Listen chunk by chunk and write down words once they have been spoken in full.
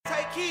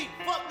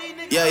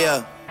Yeah,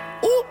 yeah.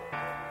 Ooh.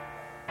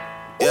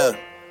 Yeah.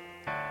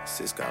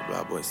 Sis got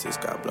blah boy, sis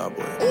got blah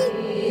boy.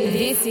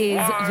 This is You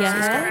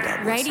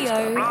Heard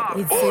Radio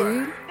with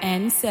Sue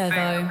and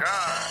Servo.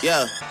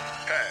 Yeah.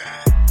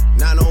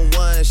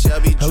 901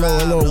 Shelby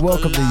Drive. Hello,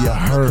 welcome to You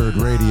Heard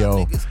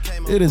Radio.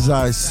 It is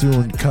I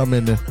soon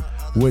coming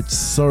with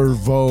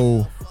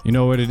Servo. You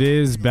know what it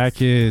is,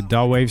 back in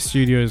Wave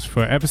Studios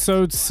for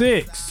episode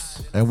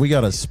 6. And we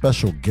got a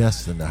special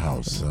guest in the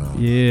house.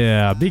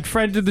 Yeah, big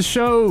friend of the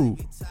show.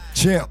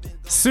 Champ.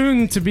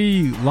 Soon to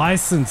be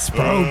licensed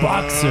pro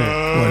boxer.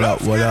 What up?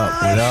 Sean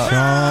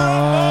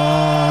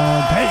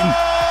Payton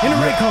in the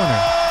right corner.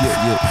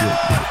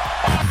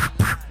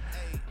 Yeah.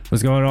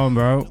 What's going on,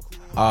 bro?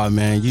 Oh,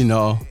 man, you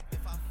know,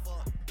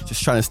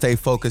 just trying to stay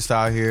focused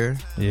out here.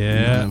 Yeah. You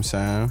know what I'm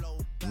saying?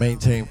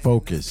 Maintain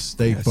focus.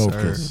 Stay Yes,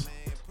 focused. sir.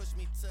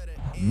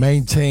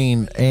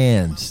 Maintain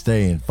and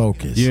stay in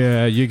focus.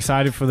 Yeah, you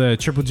excited for the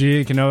Triple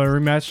G Canelo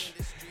rematch?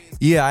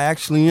 Yeah, I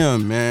actually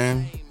am,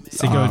 man.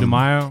 Cinco de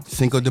Mayo.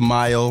 Cinco de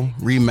Mayo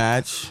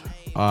rematch.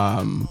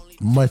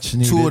 Much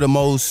needed. Two of the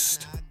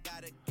most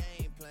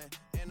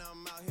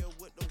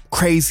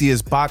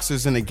craziest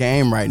boxers in the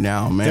game right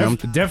now, man.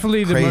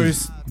 Definitely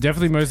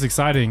the most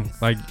exciting.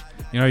 Like,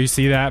 you know, you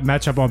see that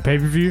matchup on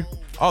pay-per-view.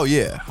 Oh,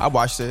 yeah. I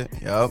watched it.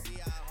 Yup.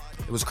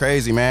 It was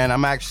crazy, man.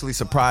 I'm actually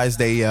surprised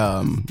they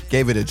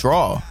gave it a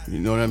draw. You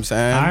know what I'm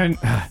saying?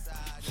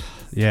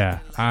 Yeah,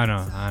 I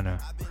know.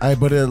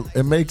 But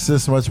it makes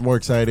this much more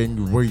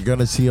exciting. We're going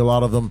to see a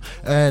lot of them.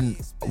 And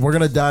we're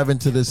going to dive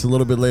into this a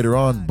little bit later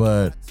on.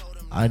 But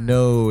I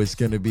know it's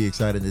going to be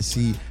exciting to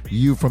see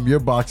you from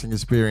your boxing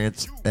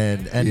experience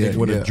and ending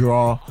with a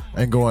draw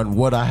and going,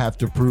 what I have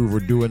to prove or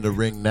do in the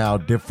ring now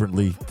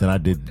differently than I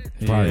did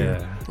prior.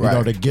 Yeah. You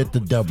know, to get the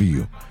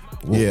W.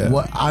 Yeah,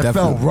 I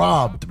felt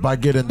robbed by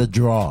getting the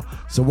draw.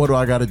 So what do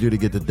I got to do to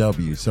get the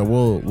W? So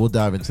we'll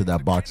dive into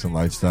that boxing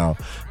lifestyle.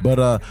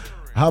 But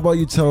how about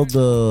you tell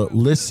the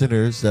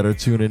listeners that are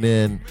tuning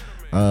in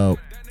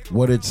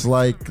what it's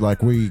like?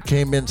 Like, we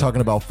came in talking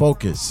about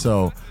focus.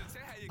 So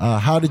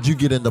how did you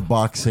get into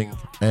boxing,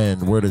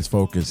 and where does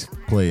focus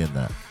play in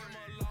that?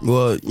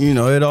 Well, you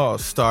know, it all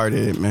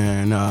started,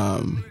 man.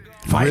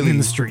 Fighting in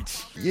the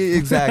streets. Yeah,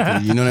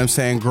 exactly. You know what I'm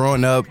saying?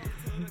 Growing up,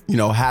 you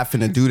know, having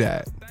to do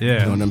that. Yeah.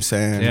 You know what I'm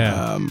saying?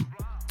 Yeah.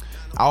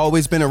 I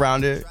always been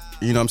around it.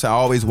 You know what I'm saying? I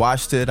always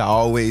watched it. I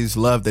always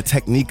loved the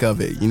technique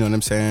of it. You know what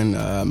I'm saying?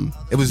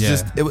 It was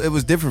just, it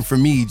was different for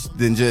me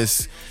than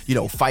just, you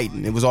know,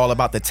 fighting. It was all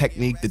about the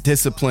technique, the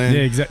discipline.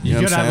 Yeah, exactly.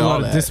 You gotta have a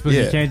lot of discipline.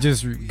 You can't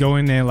just go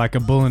in there like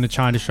a bull in a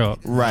china shop.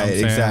 Right,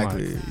 You know what I'm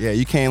saying? exactly. Yeah,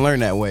 you can't learn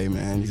that way,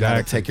 man. You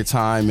gotta take your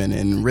time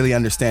and really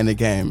understand the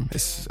game.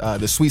 It's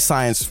the sweet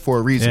science for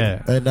a reason.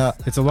 Yeah. And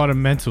It's a lot of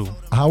mental.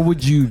 how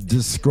would you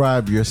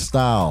describe your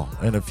style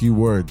in a few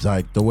words?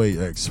 Like the way,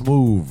 like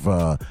smooth,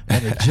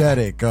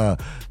 energetic,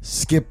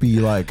 skippy.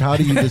 Like how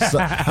do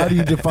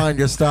you define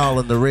your style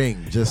in the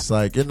ring? Just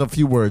like in a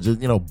few words,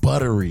 you know,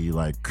 buttery,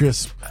 like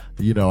crisp.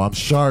 You know, I'm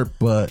sharp,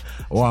 or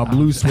I'm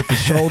loose with the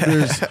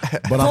shoulders,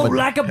 but I'm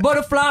like a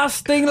butterfly,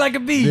 sting like a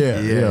bee.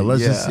 yeah.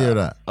 Let's just hear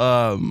that.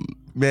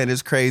 Man,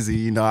 it's crazy.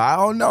 You know, I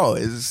don't know.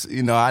 It's,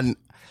 you know,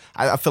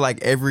 I feel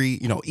like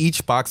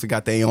each boxer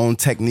got their own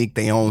technique,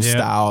 their own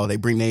style. They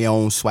bring their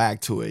own swag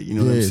to it. You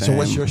know what I'm saying? So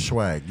what's your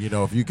swag? You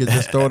know, if you could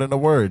just throw it in a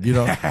word, you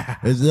know,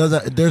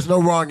 there's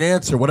no wrong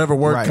answer. Whatever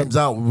word comes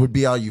out would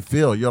be how you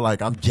feel. You're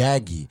like, I'm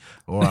jaggy,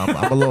 or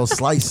I'm a little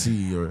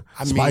slicey, or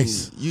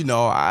spice. You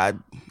know,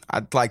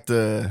 I'd like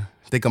to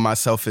think of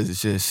myself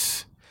as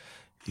just,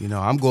 you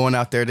know, I'm going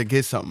out there to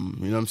get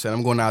something. You know what I'm saying?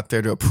 I'm going out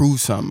there to prove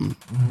something.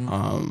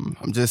 Mm-hmm.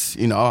 I'm just,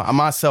 you know, I'm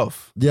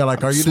myself. Yeah,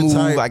 like, are you smooth, the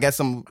type? I guess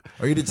I'm.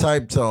 Are you the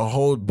type to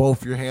hold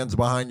both your hands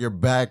behind your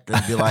back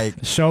and be like,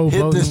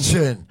 hit this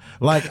chin?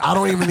 Like, I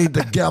don't even need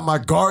to get my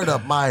guard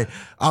up. Or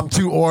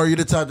are you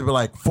the type to be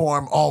like,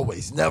 form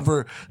always,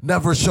 never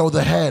show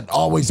the head,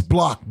 always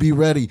block, be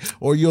ready?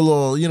 Or you're a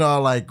little, you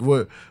know, like,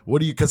 what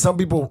do you? Because some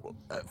people,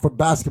 for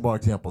basketball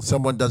example,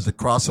 someone does the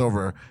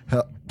crossover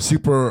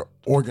super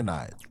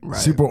organized. Right.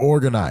 Super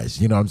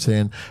organized, you know what I'm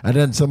saying? And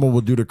then someone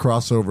will do the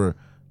crossover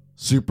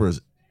super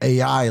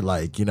AI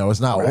like, you know, it's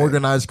not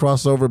organized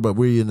crossover, but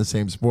we're in the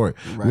same sport.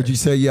 Right. Would you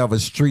say you have a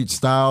street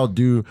style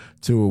due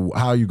to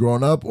how you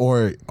growing up,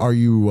 or are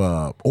you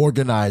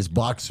organized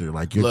boxer,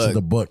 like you're to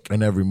the book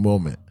in every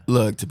moment?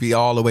 Look, to be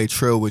all the way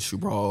trill with you,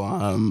 bro,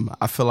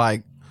 I feel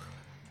like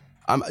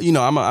I'm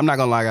not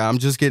gonna lie, I'm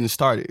just getting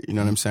started. You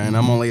know what I'm saying? Mm-hmm.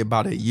 I'm only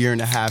about a year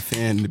and a half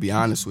in, to be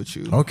honest with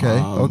you.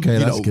 Okay,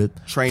 that's good.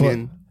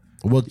 Training.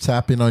 We'll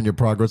tap in on your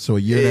progress. So a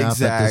year and a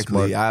half at this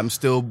mark. I'm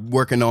still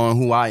working on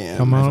who I am.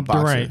 Come as on a up the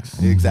boxer.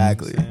 ranks.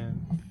 Exactly.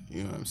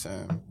 You know what I'm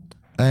saying?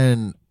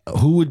 And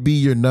who would be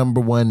your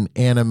number one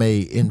anime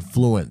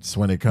influence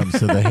when it comes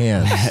to the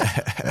hands?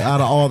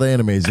 Out of all the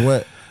animes,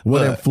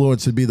 what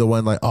influence would be the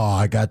one like, oh,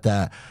 I got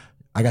that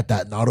I got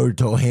that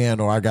Naruto hand,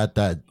 or I got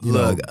that.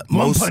 Look,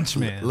 One Punch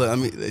Man. Look, I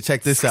mean,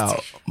 check this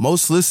out.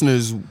 Most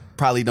listeners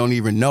probably don't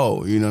even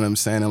know. You know what I'm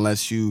saying?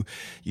 Unless you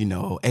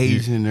know,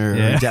 Asian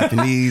or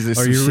Japanese or or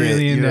some you're shit.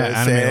 really you in know that what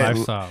I'm anime saying?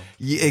 lifestyle.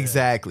 Yeah,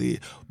 exactly.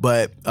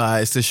 But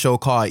it's a show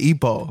called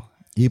Ippo.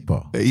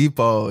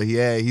 Ippo.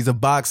 Yeah, he's a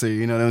boxer,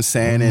 you know what I'm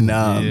saying?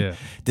 And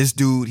this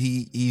dude,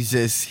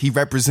 he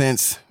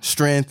represents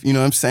strength, you know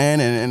what I'm saying?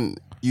 And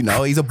you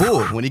know, he's a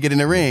bull. When he get in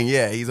the ring,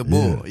 he's a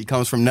bull. Yeah. He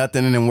comes from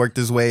nothing and then worked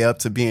his way up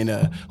to being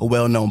a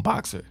well-known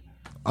boxer.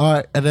 All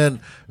right, and then,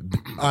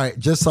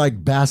 just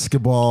like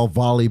basketball,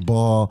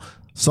 volleyball,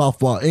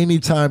 softball,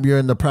 anytime you're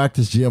in the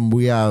practice gym,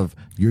 we have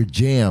your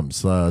jams,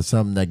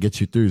 something that gets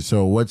you through.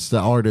 So what's the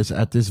artist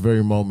at this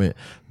very moment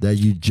that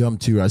you jump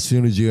to as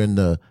soon as you're in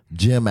the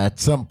gym at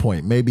some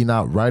point? Maybe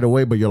not right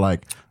away, but you're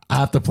like, I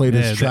have to play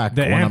this track.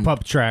 The amp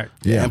up track.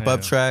 Yeah. Amp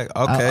up track,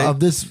 okay. Of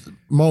this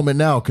moment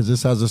now, because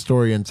this has a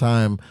story and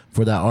time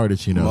for that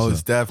artist, you know.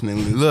 Most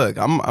definitely. Look,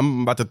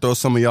 I'm about to throw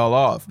some of y'all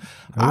off.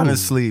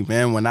 Honestly,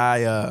 man, when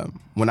I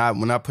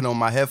put on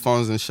my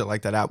headphones and shit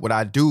like that, what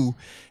I do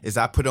is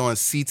I put on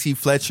C.T.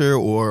 Fletcher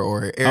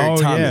or Eric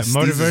Thomas.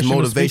 These is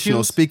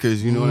motivational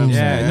speakers. You know what I'm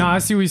saying? Yeah, no, I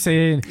see what you're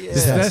saying.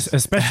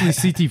 Especially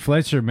C.T.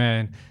 Fletcher,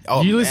 man.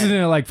 Oh, you listen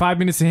man. to like 5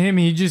 minutes of him,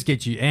 and he just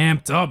gets you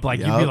amped up.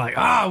 Like you'd be like,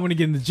 I want to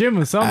get in the gym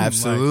or something.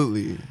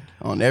 Absolutely.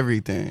 On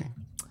everything.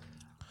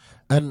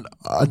 And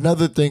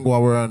another thing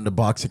while we're on the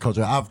boxing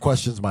culture, I have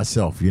questions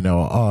myself, you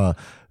know.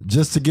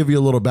 Just to give you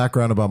a little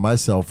background about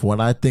myself, when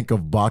I think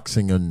of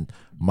boxing and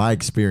my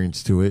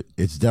experience to it,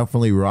 it's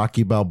definitely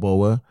Rocky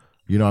Balboa.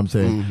 You know what I'm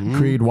saying? Mm-hmm.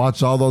 Creed,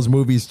 watched all those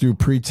movies through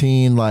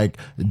preteen, like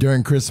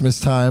during Christmas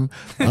time.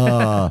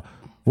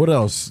 What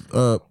else?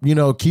 You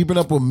know, keeping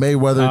up with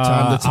Mayweather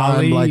time to time.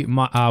 Ali, like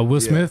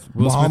Will Smith.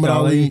 Will Muhammad Smith,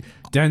 Ali.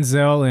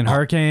 Denzel and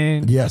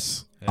Hurricane.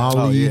 Yes.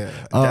 Ali.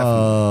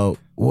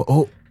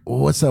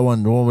 What's that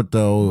one? The one with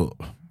the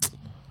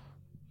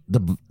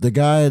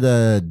guy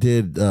that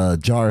did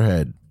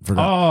Jarhead.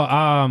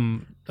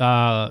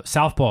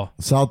 Southpaw.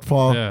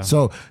 Southpaw. Yeah.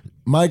 So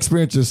my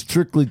experience is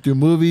strictly through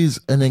movies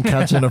and then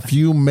catching a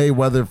few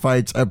Mayweather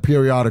fights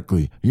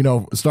periodically, you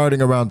know,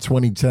 starting around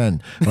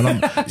 2010.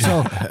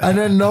 And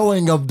then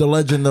knowing of the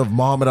legend of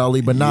Muhammad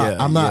Ali, but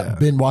I'm not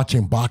been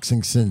watching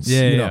boxing since,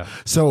 you know.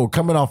 So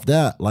coming off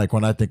that, like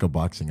when I think of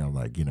boxing, I'm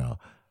like, you know,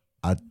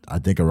 I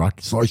think of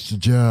Rocky, slice the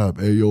jab.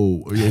 Hey,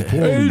 yo,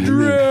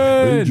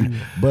 Adrian.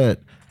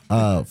 But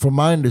from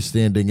my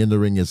understanding, in the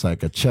ring, it's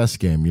like a chess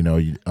game. You know,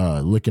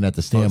 looking at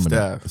the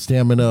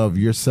stamina of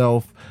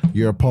yourself,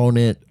 your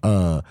opponent,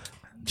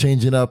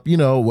 changing up. You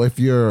know, if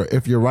your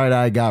right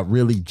eye got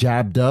really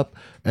jabbed up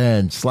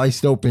and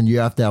sliced open, you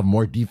have to have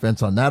more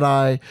defense on that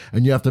eye,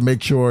 and you have to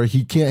make sure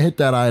he can't hit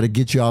that eye to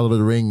get you out of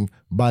the ring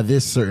by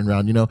this certain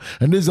round, you know.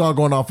 And this is all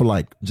going off of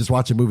like just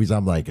watching movies.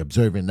 I'm like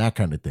observing that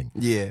kind of thing.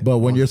 Yeah. But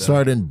when you're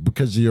starting,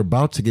 because you're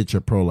about to get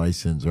your pro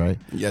license, right?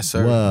 Yes,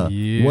 sir.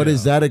 What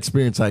is that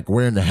experience like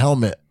wearing the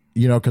helmet?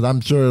 You know, because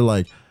I'm sure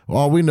like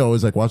all we know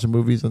is like watching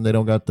movies and they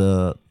don't got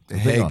the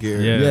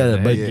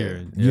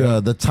headgear.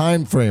 The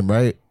time frame,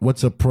 right?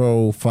 What's a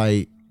pro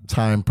fight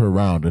time per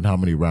round and how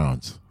many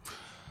rounds?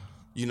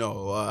 You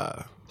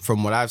know,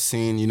 from what I've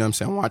seen, you know what I'm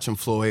saying, watching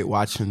Floyd,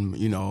 watching,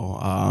 you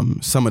know,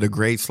 some of the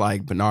greats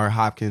like Bernard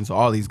Hopkins,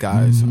 all these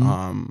guys,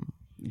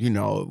 you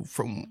know,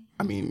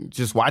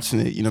 just watching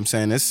it, you know what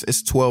I'm saying,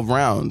 it's 12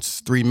 rounds,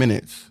 3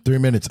 minutes. 3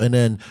 minutes. And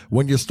then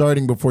when you're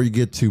starting before you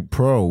get to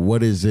pro,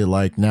 what is it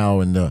like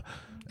now in the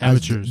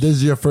amateurs? This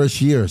is your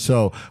first year.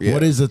 So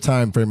what is the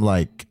time frame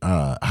like?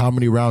 How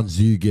many rounds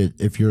do you get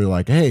if you're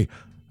like, hey,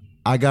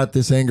 I got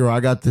this anger, I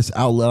got this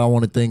outlet I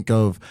want to think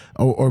of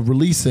or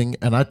releasing,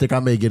 and I think I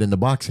may get into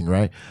boxing,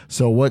 right?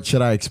 So what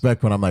should I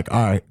expect when I'm like,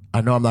 all right,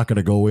 I know I'm not going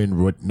to go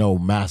in with no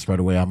mask right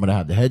away. I'm going to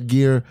have the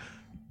headgear,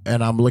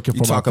 and I'm looking for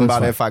my talking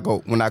about fight.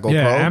 when I go pro?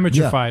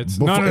 Amateur fights.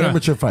 No.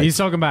 Amateur fights. He's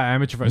talking about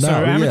amateur fights. So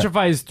amateur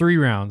fight is 3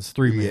 rounds,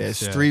 3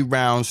 minutes. Yeah, it's 3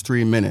 rounds,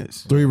 3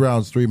 minutes. 3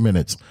 rounds, 3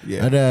 minutes.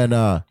 Yeah. And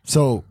then,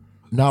 so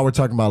now we're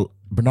talking about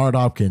Bernard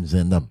Hopkins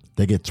and them.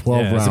 They get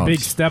 12 rounds. It's a big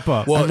step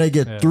up. Well, and they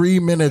get 3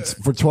 minutes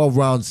for 12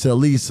 rounds to at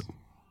least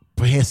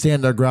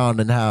stand their ground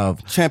and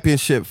have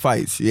championship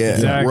fights. Yeah.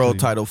 Exactly. World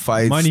title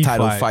fights, money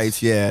title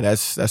fights. Yeah,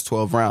 that's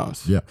 12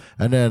 rounds. Yeah.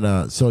 And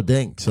then, so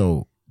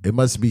it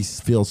must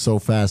feel so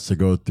fast to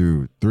go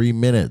through 3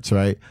 minutes,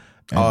 right?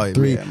 And 9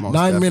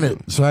 definitely.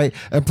 minutes, right?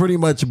 And pretty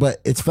much, but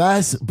it's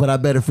fast, but I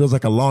bet it feels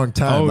like a long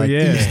time.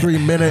 Each 3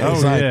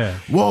 minutes,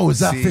 whoa, is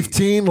that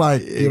 15?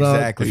 Like, you know,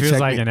 it feels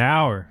like an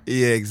hour.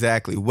 Yeah,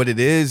 exactly. What it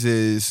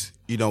is,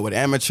 you know, with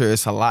amateur,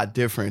 it's a lot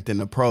different than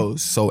the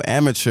pros. So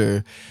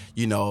amateur,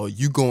 you know,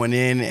 you going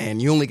in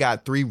and you only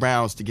got 3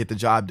 rounds to get the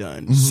job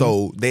done. Mm-hmm.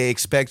 So they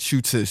expect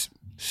you to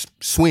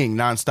swing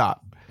nonstop.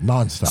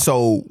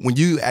 So when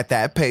you at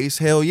that pace,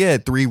 hell yeah,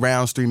 3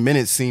 rounds, 3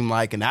 minutes seem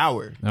like an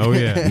hour. Oh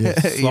yeah,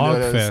 Slog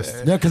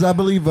fest. Yeah, because I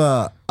believe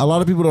a lot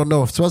of people don't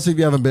know, especially if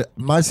you haven't been.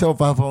 Myself,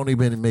 I've only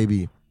been in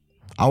maybe,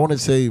 I want to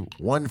say,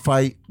 one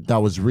fight that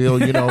was real.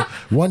 You know,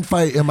 one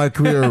fight in my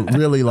career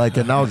really, like,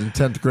 and I was in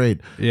 10th grade.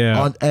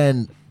 Yeah,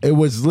 and it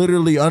was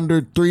literally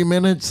under 3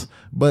 minutes,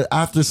 but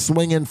after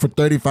swinging for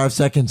 35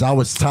 seconds, I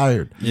was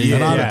tired. Yeah,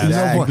 And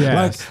exactly.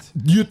 like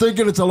you're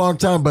thinking it's a long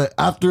time, but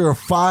after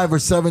 5 or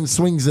 7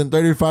 swings in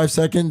 35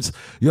 seconds,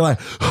 you're like,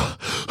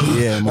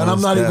 Yeah, and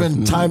I'm not even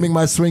definitely. timing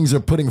my swings or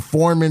putting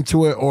form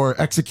into it or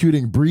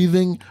executing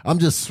breathing. I'm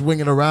just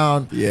swinging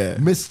around. Yeah.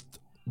 Missed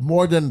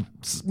more than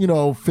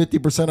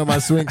 50% of my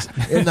swings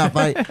in that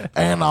fight,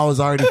 and I was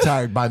already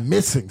tired by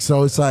missing.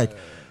 So it's like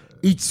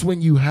each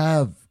swing you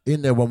have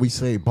in there, when we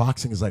say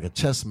boxing is like a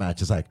chess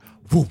match, it's like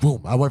boom,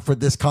 boom. I went for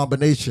this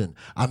combination.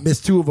 I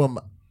missed 2 of them.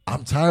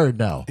 I'm tired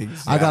now.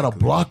 I got to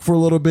block for a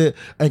little bit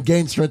and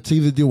gain strength to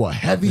either do a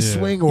heavy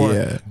swing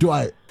or do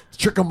I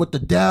trick them with the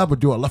dab or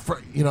do a left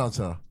right?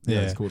 So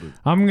it's cool.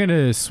 I'm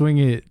gonna swing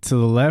it to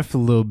the left a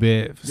little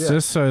bit,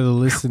 just so the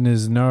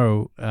listeners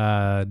know.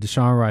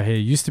 Deshaun right here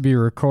used to be a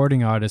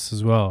recording artist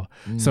as well.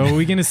 So are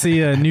we gonna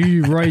see a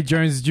new Roy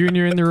Jones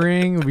Jr. in the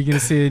ring? Are we gonna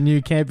see a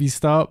new Can't Be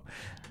Stopped?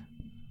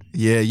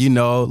 Yeah,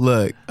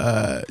 look,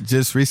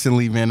 just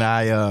recently, man,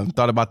 I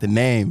thought about the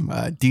name,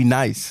 D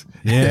Nice.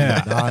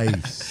 Yeah,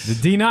 Nice. the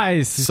D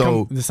Nice.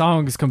 So- The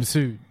song is come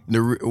soon.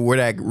 Where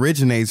that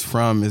originates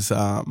from is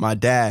my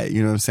dad,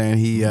 you know what I'm saying?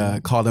 He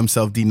called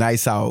himself D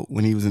Nice out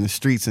when he was in the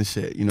streets and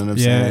shit, you know what I'm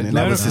saying? And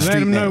that was his let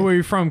street him know name. where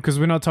you're from, because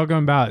we're not talking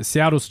about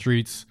Seattle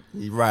streets.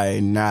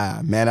 Right,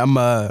 nah, man, I'm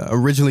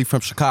originally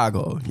from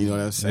Chicago, you know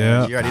what I'm saying?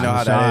 Yeah. You already know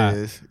how that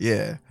is.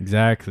 Yeah.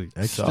 Exactly.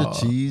 Extra So-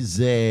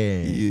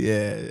 cheesy.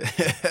 Yeah.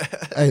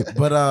 Hey,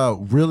 but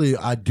really,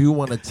 I do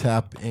want to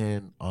tap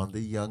in on the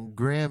Young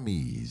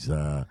Grammys.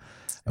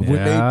 We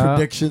made Yeah,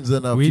 predictions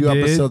in a we few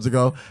did. episodes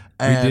ago.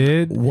 And We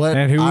did.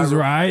 And who was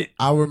right?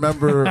 I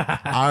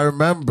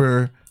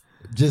remember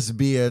just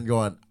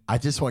going, I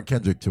just want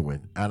Kendrick to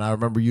win. And I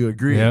remember you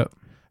agreeing. Yep.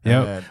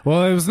 And-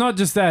 Well, it was not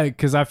just that,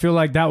 because I feel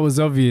like that was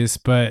obvious.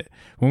 But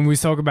when we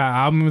talk about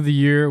album of the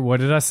year, what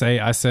did I say?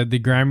 I said the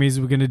Grammys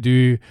were gonna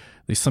do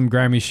some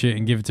Grammy shit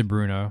and give it to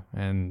Bruno,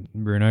 and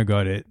Bruno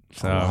got it.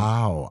 So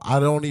Wow. I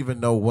don't even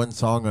know one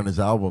song on his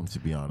album, to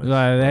be honest.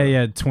 like, they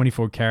had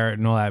 24 Karat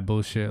and all that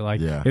bullshit. Like,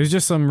 Yeah. it was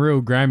just some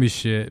real Grammy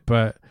shit.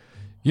 But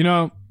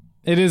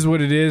it is what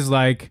it is.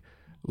 Like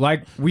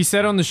we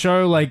said on the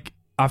show, like,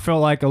 I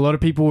felt like a lot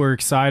of people were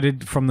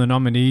excited from the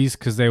nominees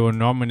because they were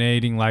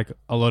nominating like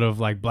a lot of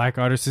like black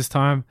artists this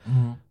time.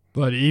 Mm-hmm.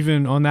 But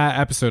even on that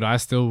episode, I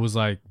still was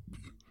like,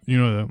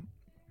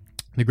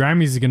 the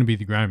Grammys are going to be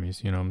the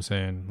Grammys, you know what I'm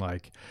saying?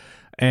 Like,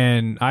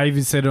 and I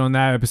even said it on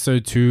that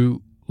episode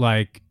too,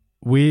 like,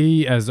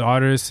 we as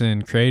artists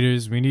and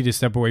creators, we need to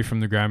step away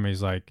from the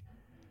Grammys. Like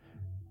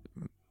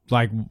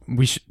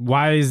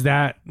why is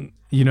that,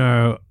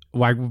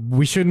 like,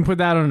 we shouldn't put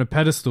that on a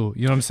pedestal.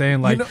 You know what I'm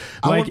saying? Like,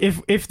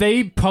 if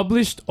they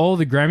published all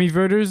the Grammy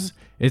voters,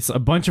 it's a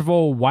bunch of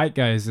old white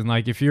guys. And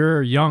like, if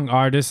you're a young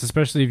artist,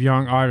 especially if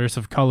young artists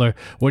of color,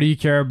 what do you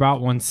care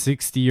about when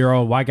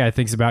 60-year-old white guy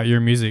thinks about your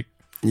music?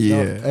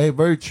 Yeah. No, hey,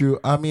 very true.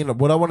 I mean,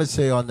 what I want to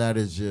say on that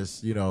is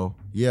just,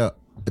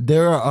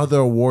 there are other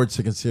awards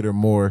to consider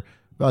more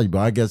valuable.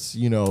 I guess,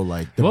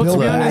 like the Well, to Bill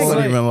be I honest, ain't Award.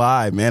 gonna even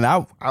lie, man.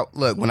 I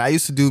look, when I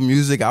used to do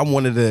music, I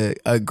wanted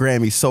a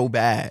Grammy so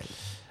bad.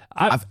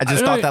 I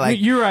just thought that, like,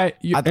 you're right.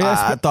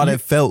 I thought it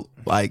felt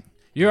like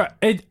You're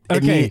it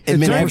meant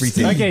don't-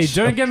 everything. Okay,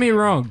 don't get me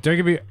wrong.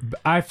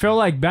 I feel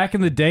like back in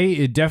the day,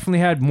 it definitely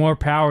had more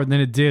power than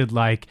it did.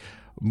 Like,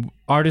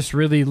 artists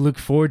really look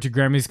forward to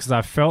Grammys because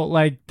I felt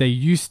like they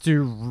used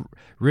to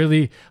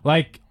really,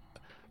 like,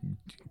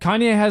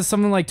 Kanye has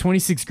something like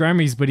 26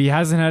 Grammys, but he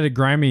hasn't had a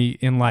Grammy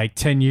in like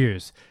 10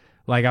 years.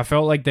 Like, I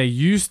felt like they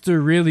used to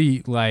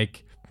really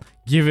like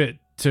give it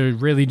to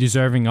really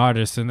deserving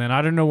artists, and then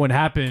I don't know what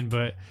happened,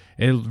 but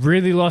it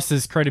really lost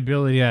its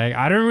credibility. Like,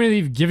 I don't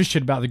really give a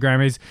shit about the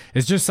Grammys.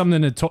 It's just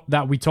something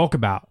that we talk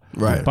about.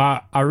 Right.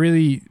 But I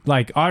really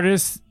like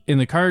artists in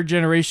the current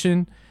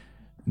generation.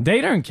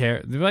 They don't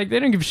care. They're like, they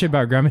don't give a shit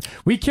about Grammy.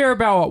 We care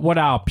about what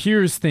our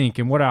peers think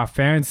and what our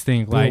fans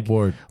think. Like,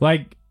 Billboard.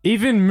 like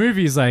even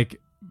movies. Like,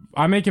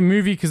 I make a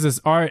movie because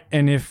it's art,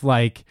 and if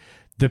like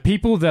the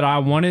people that I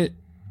want it,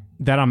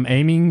 that I'm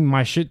aiming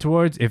my shit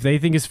towards, if they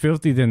think it's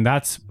filthy, then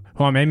that's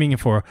who I'm aiming it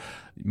for.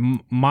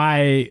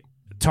 My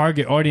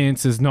target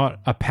audience is not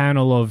a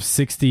panel of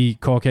 60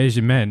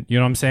 Caucasian men. You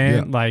know what I'm saying?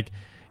 Yeah. Like,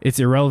 it's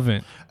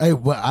irrelevant. Hey,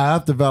 well, I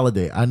have to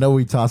validate. I know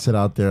we toss it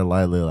out there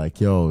lightly, like,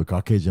 yo,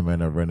 Caucasian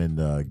men are running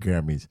the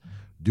Grammys.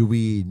 Do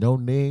we know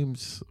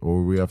names,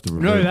 or we have to?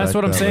 No, that's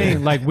what I'm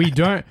saying. Like, we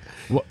don't.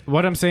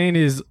 What I'm saying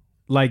is,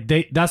 like,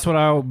 that's what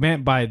I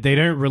meant by they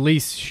don't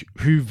release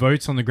who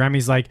votes on the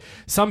Grammys. Like,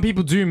 some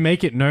people do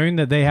make it known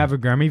that they have a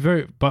Grammy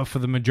vote, but for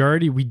the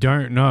majority, we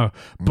don't know.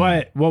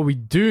 But what we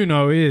do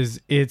know is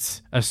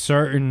it's a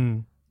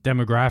certain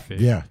demographic.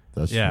 Yeah,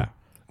 that's Yeah.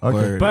 true. Okay,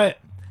 Word. But,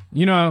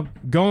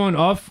 going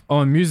off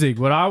on music,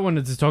 what I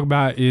wanted to talk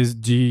about is,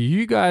 do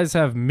you guys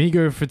have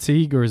Migo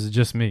fatigue, or is it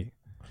just me?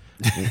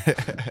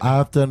 I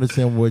have to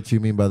understand what you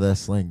mean by that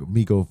slang.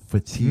 Migo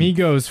fatigue.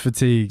 Migos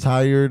fatigue.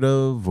 Tired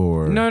of,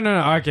 or No.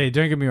 Okay,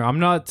 don't get me wrong. I'm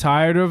not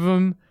tired of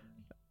them,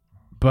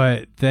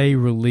 but they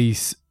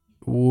release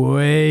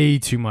way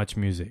too much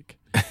music.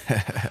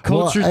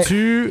 Culture Well,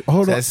 2.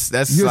 Hold on.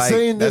 That's You're like-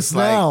 saying this that's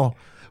like- now,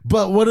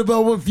 but what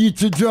about when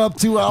Future dropped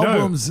 2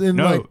 albums in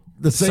like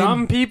the same?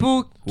 Some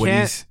people What can't.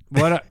 he's-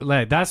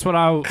 That's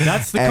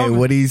the Hey, comment.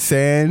 what he's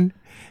saying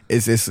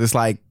is it's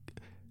like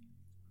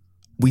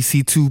we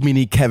see too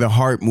many Kevin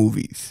Hart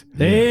movies.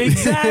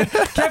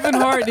 Exactly. Kevin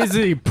Hart is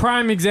a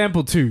prime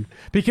example too,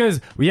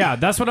 because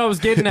that's what I was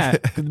getting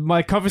at.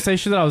 My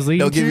conversation that I was leading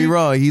Don't get to. me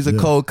wrong, he's a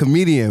cold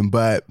comedian,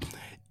 but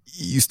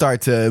you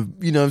start to,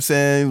 you know what I'm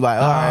saying?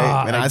 Like, all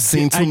right, man, I've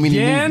seen too many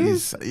again?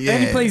 movies. Yeah.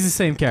 And he plays the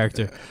same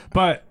character.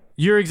 But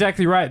you're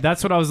exactly right.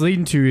 That's what I was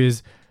leading to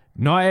is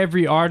not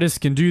every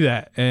artist can do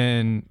that.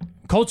 And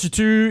Culture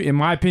 2, in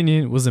my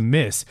opinion, was a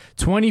miss.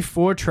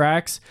 24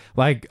 tracks,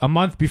 like a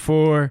month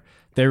before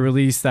they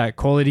released that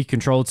Quality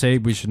Control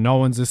tape, which no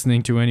one's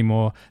listening to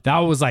anymore. That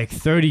was like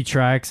 30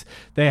 tracks.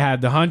 They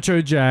had the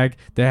Huncho Jag.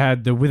 They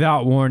had the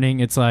Without Warning.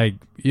 It's like,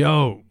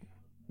 yo,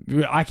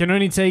 I can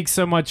only take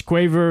so much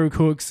Quaver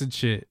hooks and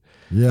shit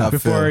Yeah.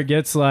 before feel- it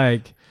gets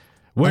like,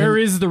 where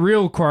is the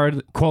real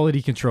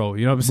quality control?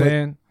 You know what I'm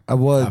saying?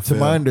 Well, I to my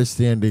feel.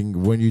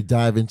 understanding, when you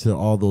dive into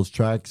all those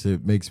tracks,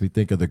 it makes me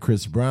think of the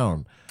Chris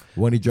Brown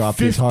when he dropped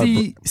his heart.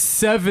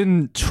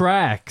 57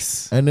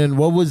 tracks. And then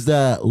what was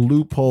that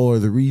loophole or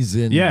the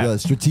reason Yeah.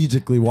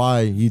 strategically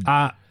why he?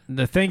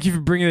 Thank you for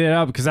bringing it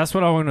up because that's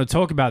what I want to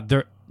talk about.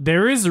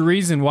 There is a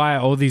reason why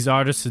all these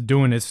artists are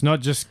doing it. It's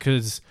not just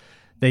because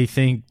they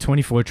think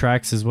 24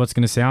 tracks is what's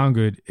going to sound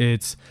good.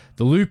 It's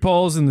the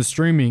loopholes in the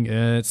streaming.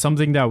 It's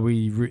something that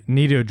we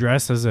need to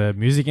address as a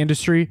music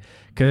industry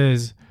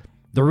because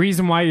the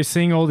reason why you're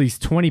seeing all these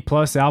 20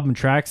 plus album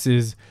tracks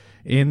is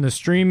in the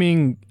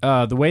streaming,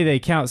 the way they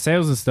count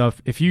sales and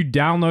stuff. If you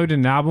download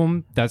an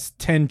album that's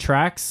 10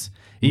 tracks,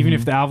 even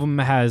if the album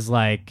has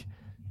like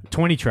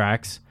 20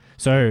 tracks,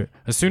 so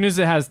as soon as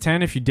it has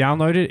 10, if you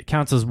download it, it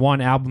counts as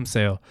one album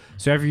sale.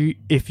 So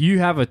if you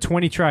have a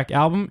 20 track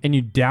album and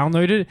you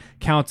download it, it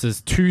counts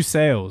as 2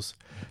 sales.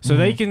 So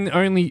they can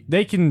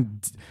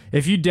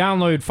if you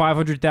download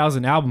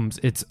 500,000 albums,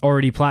 it's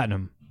already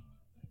platinum.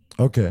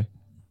 Okay.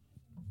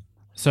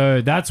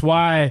 So that's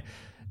why,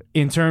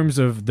 in terms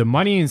of the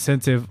money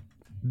incentive,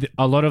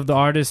 a lot of the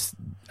artists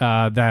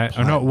that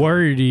are not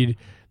worried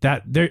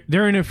that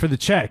they're in it for the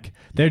check.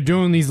 They're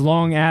doing these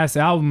long ass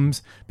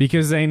albums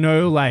because they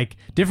know like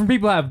different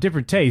people have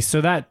different tastes. So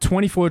that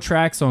 24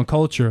 tracks on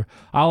Culture,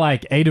 I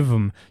like 8 of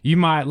them. You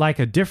might like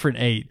a different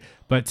 8,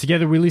 but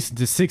together we listen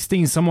to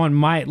 16. Someone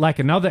might like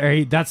another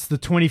 8. That's the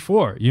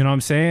 24. You know what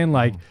I'm saying?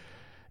 Like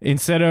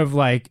instead of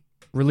like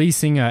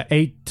releasing a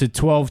 8 to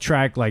 12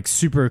 track like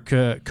super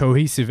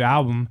cohesive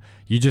album,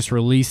 you're just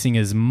releasing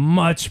as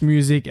much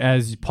music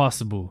as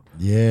possible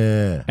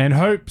Yeah. and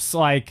hopes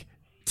like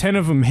 10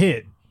 of them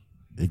hit.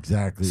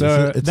 Exactly.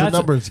 So it's a that's-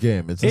 numbers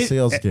game. It's a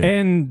sales game.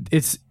 And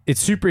it's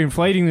super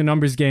inflating the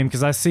numbers game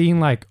because I've seen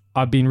like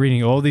I've been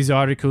reading all these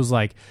articles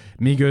like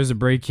Migos are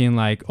breaking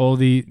like all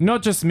the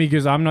not just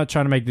Migos. I'm not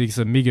trying to make this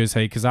a Migos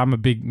hate because I'm a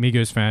big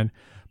Migos fan,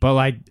 but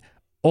like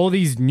all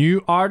these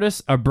new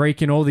artists are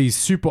breaking all these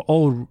super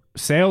old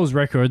sales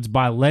records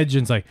by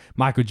legends like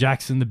Michael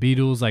Jackson, the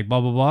Beatles, like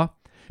blah blah blah,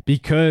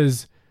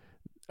 because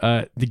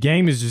the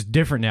game is just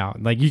different now.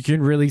 Like you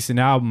can release an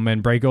album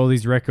and break all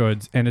these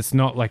records, and it's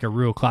not like a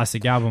real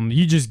classic album.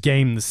 You just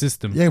game the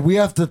system. Yeah, we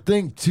have to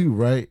think too,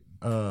 right?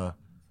 All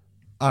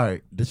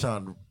right,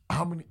 Deshaun,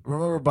 how many?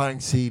 Remember buying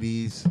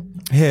CDs?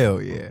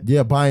 Hell yeah.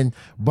 Yeah, buying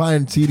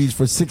CDs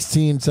for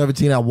 16,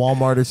 17 at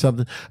Walmart or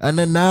something. And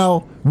then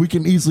now we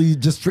can easily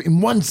just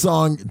stream one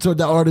song to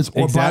the artist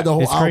or buy the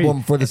whole It's crazy.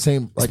 album for the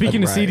same. Like,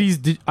 Speaking of right.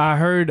 CDs, I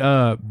heard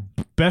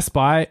Best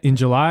Buy in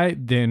July,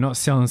 they're not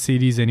selling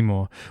CDs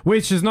anymore,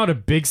 which is not a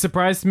big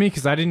surprise to me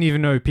because I didn't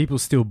even know people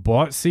still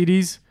bought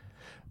CDs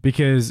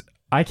because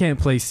I can't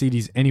play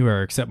CDs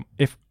anywhere except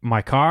if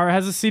my car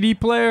has a CD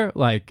player.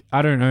 Like,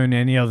 I don't own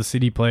any other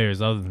CD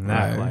players other than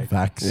that. Right. Like,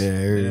 Facts.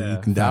 Yeah, you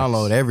can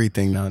download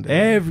everything nowadays.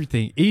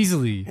 everything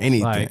easily.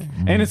 Anything. Like,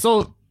 and it's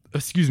all,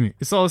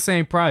 it's all the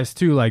same price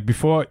too. Like,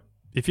 before,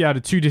 if you had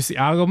a 2-disc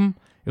album,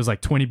 it was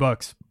like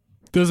 $20.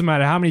 Doesn't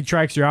matter how many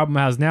tracks your album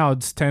has now,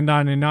 it's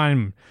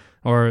 $10.99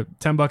 or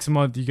 $10 a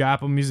month. You got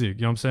Apple Music.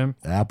 You know what I'm saying?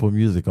 Apple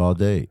Music all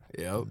day.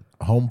 Yep.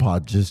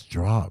 HomePod just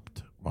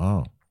dropped.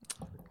 Wow.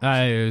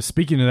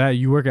 Speaking of that,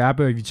 you work at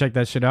Apple. Have you checked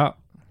that shit out?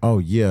 Oh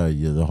yeah.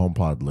 The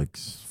HomePod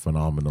looks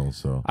phenomenal.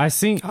 So. I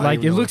seen don't like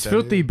even it know looks what that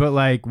filthy, is. but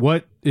like,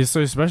 what is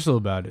so special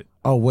about it?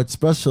 Oh, what's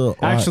special?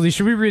 Actually,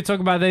 should we really talk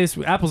about this?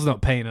 Apple's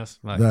not paying us.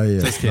 Like, No, yeah,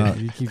 just kidding. no.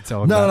 You keep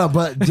talking. No,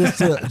 about no,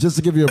 but just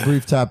to give you a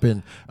brief tap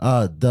in,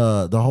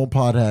 the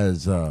HomePod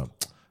has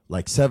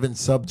like 7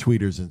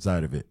 subtweeters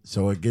inside of it,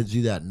 so it gives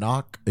you that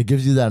knock. It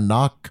gives you that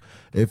knock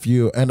if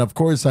you, and of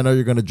course, I know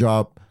you're gonna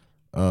drop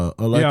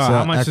Alexa, Yeah,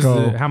 how much is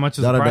Echo, the- how much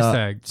is the price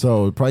tag?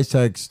 So the price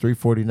tag's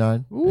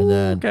 $349, and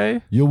then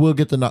okay. you will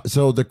get the knock.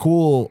 So the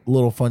cool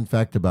little fun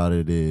fact about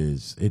it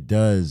is it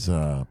does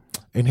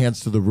enhance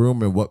to the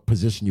room and what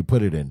position you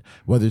put it in,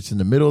 whether it's in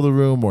the middle of the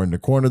room or in the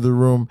corner of the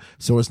room,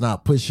 so it's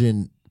not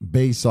pushing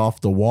bass off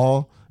the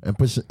wall and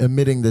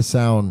emitting the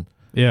sound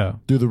Yeah.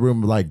 through the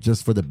room like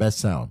just for the best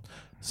sound.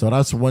 So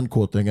that's one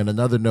cool thing. And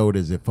another note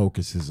is it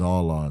focuses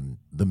all on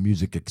the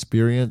music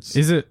experience.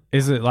 Is it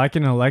like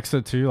an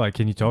Alexa too? Like,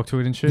 can you talk to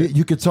it and shit?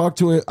 You could talk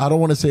to it. I don't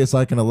want to say it's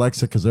like an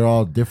Alexa because they're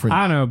all different.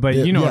 I know, but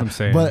you know what I'm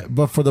saying.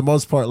 But for the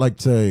most part, like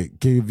to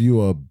give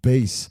you a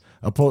bass,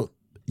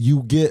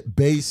 you get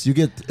bass,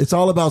 it's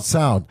all about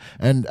sound.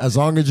 And as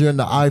long as you're in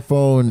the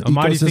iPhone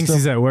Amadi ecosystem, thinks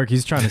he's at work.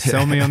 He's trying to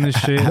sell me on this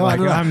shit. No, like,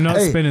 no. I'm not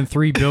Hey, spending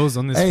 $3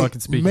 on this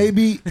fucking speaker.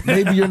 Maybe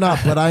you're not,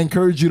 but I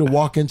encourage you to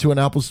walk into an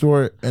Apple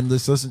store and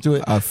just listen to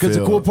it. Because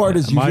the cool part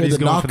is you Amadi's hear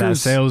the going for that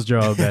knockers. sales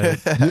job.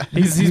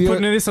 He's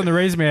putting this on the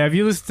resume. Have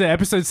you listened to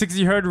episode 6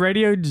 You Heard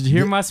Radio? Did you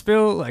hear my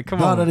spill? Like,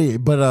 come on.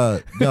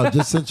 But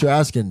just since you're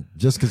asking,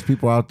 just because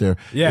people are out there,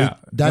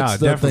 that's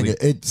the definitely.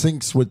 thing. It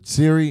syncs with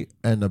Siri,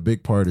 and a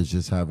big part is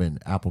just having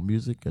Apple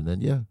Music, and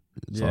then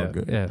it's all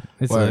good. Yeah,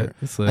 it's lit.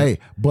 It's lit. Hey,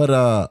 but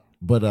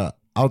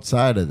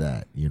outside of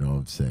that, you know what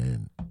I'm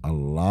saying, a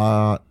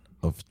lot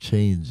of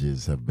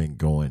changes have been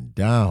going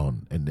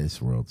down in this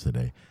world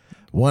today.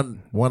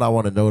 One I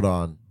want to note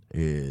on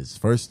is,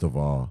 first of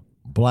all,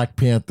 Black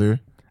Panther.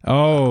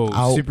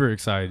 Oh, super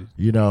excited.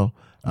 You know,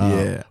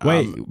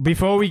 Wait,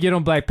 before we get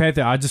on Black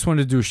Panther, I just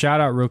wanted to do a shout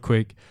out real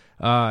quick.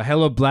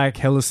 Hella Black,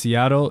 Hella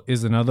Seattle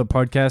is another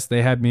podcast.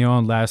 They had me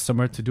on last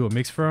summer to do a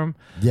mix for them.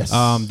 Yes.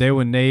 They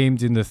were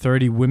named in the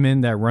 30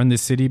 women that run the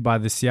city by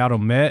the Seattle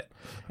Met.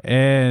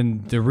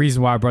 And the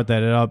reason why I brought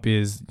that up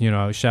is,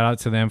 shout out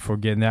to them for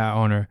getting that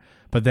honor.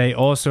 But they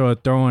also are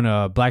throwing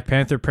a Black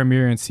Panther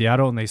premiere in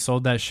Seattle, and they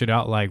sold that shit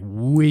out like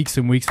weeks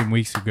and weeks and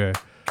weeks ago.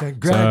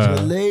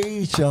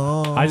 Congratulations.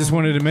 I just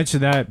wanted to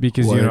mention that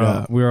because,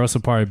 we were also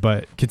part of it.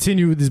 But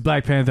continue with this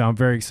Black Panther. I'm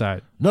very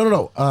excited.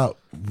 No.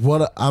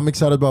 What I'm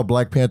excited about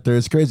Black Panther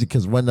is crazy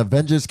because when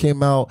Avengers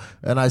came out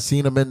and I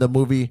seen him in the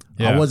movie,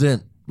 I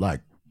wasn't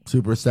like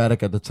super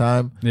ecstatic at the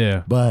time.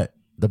 Yeah. But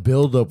the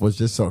buildup was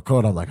just so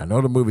cold. I'm like, I know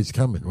the movie's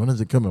coming. When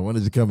is it coming? When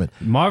is it coming?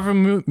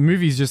 Marvel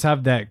movies just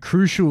have that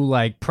crucial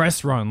like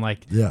press run.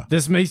 Like,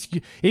 this makes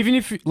you,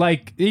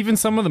 even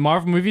some of the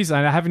Marvel movies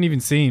I haven't even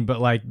seen, but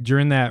like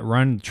during that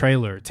run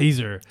trailer,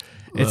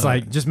 it's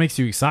like just makes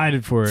you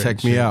excited for it.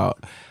 Check me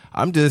out.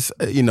 I'm just,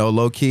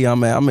 low key.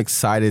 I'm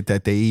excited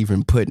that they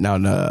even putting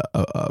out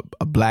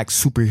a black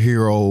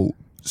superhero.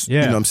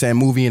 You know what I'm saying,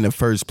 movie in the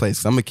first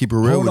place. I'm gonna keep it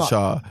real with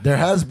y'all. There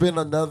has been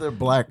another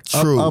black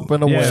True. up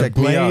and away. Check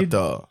me out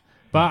though.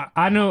 But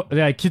I know,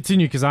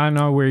 continue because I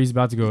know where he's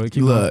about to go.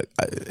 Keep Look,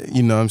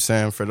 you know what I'm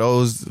saying, for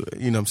those,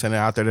 you know what I'm saying,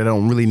 out there that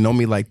don't really know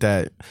me like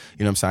that,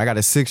 you know what I'm saying, I got a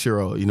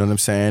 6-year-old, you know what I'm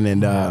saying,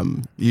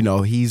 and,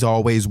 he's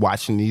always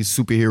watching these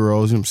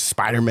superheroes,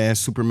 Spider-Man,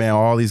 Superman,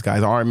 all these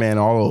guys, Iron Man,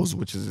 all those,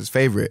 which is his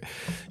favorite,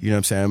 you know what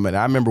I'm saying, but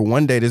I remember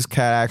one day this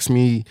cat asked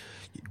me,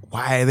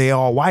 why are they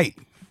all white?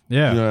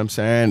 Yeah. You know what I'm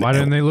saying? Why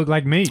don't they look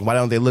like me? Why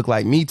don't they look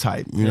like me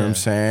type? You know what I'm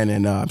saying?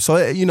 And so,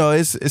 it's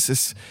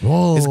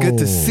good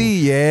to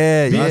see.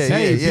 Yeah.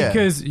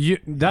 Because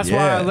that's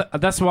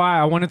why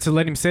I wanted to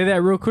let him say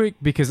that real quick,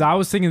 because I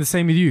was thinking the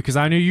same with you, because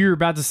I knew you were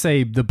about to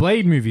say the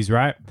Blade movies,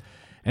 right?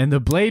 And the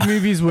Blade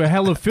movies were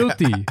hella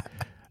filthy.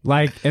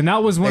 And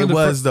that was one of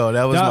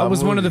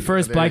the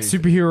first black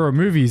superhero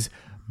movies.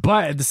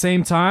 But at the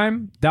same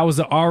time, that was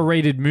an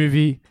R-rated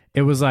movie.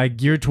 It was like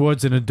geared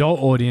towards an adult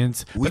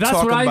audience. We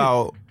talk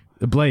about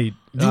the Blade,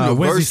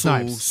 universal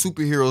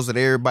superheroes that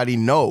everybody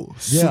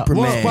knows. Yeah.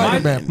 Superman,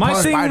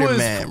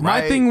 Spider-Man.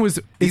 My thing was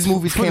these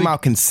movies came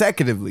out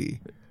consecutively,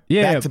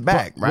 back to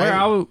back.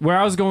 Right? Where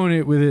I was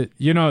going with it,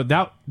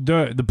 that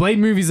the Blade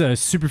movies are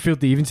super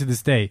filthy even to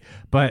this day,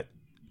 but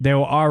they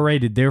were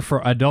R-rated. They're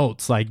for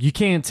adults. Like, you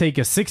can't take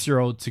a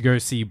 6-year-old to go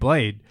see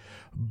Blade.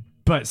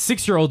 But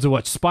 6-year-olds will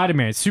watch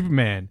Spider-Man,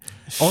 Superman,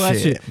 all that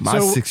shit. My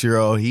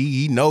 6-year-old,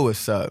 he know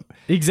what's up.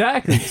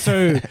 Exactly.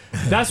 So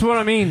that's what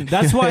I mean.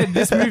 That's why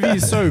this movie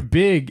is so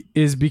big,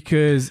 is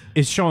because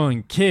it's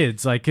showing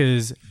kids. Like,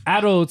 because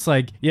adults,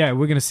 we're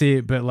going to see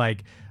it, but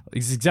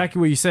it's exactly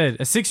what you said.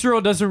 A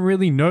 6-year-old doesn't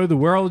really know the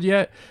world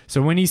yet.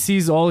 So when he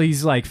sees all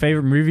these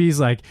favorite movies,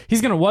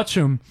 he's going to watch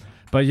them.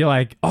 But you're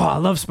like, oh, I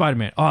love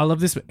Spider-Man. Oh, I love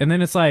this. And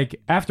then it's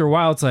after a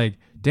while, it's like,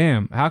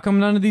 damn, how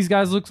come none of these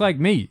guys look like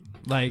me?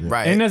 Right.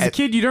 And as a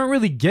kid, you don't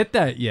really get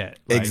that yet.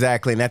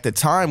 Exactly. And at the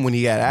time when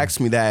he had asked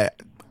me that,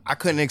 I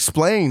couldn't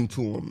explain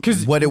to him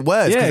what it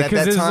was. Because at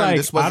that time,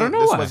 this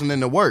wasn't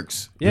in the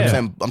works. Yeah. You know what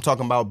I'm saying? I'm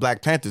talking about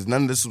Black Panthers.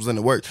 None of this was in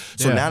the works.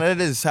 So now that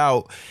it is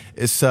out,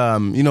 it's,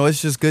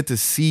 it's just good to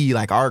see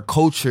our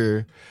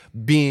culture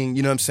being,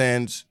 you know what I'm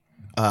saying,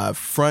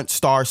 front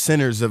star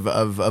centers of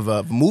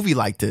a movie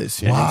like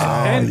this. You know what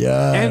I'm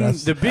saying? And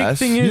the big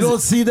thing is, you don't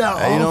see that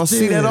often. You don't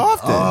see that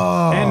often.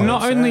 Oh, and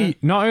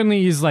not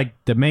only is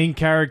the main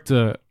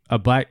character a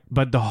black,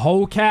 but the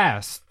whole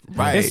cast.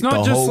 Right. It's not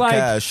the just whole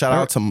cast. Shout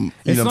out to,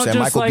 you know what I'm saying,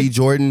 Michael B.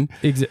 Jordan.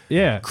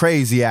 Yeah.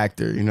 Crazy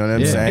actor. You know what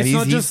I'm saying? It's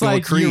not just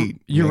doing Creed.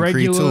 your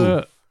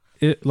regular.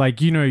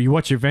 like, you know, you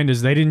watch your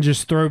vendors, they didn't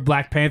just throw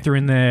Black Panther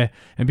in there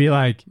and be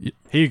like,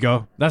 here you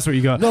go, that's what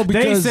you got. No,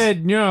 they because-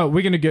 said, no,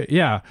 we're gonna go.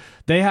 Yeah,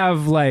 they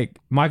have like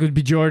Michael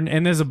B. Jordan,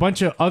 and there's a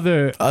bunch of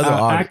other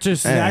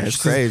actors and Man, it's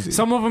actresses. crazy.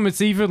 Some of them,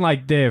 it's even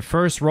like their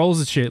first roles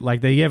and shit.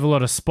 Like they give a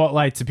lot of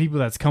spotlight to people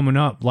that's coming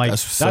up. Like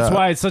That's what's that's up.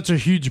 why it's such a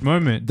huge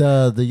moment.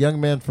 The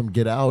young man from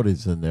Get Out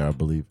is in there, I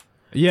believe.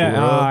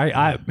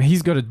 Yeah,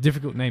 he's got a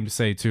difficult name to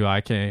say too. I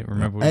can't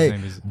remember what his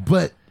name is.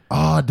 But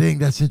oh dang,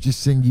 that's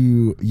interesting.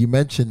 You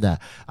mentioned that.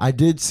 I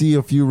did see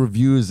a few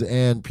reviews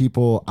and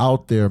people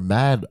out there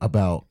mad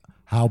about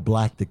how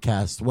black the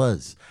cast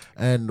was.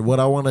 And what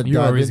I want to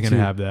You're dive always into,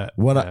 gonna have that.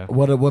 Yeah.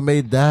 what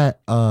made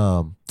that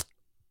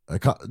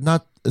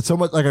not it's so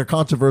much like a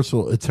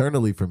controversial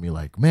eternally for me.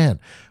 Like, man,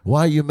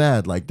 why are you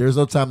mad? Like, there's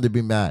no time to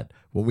be mad.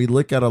 When we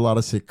look at a lot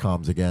of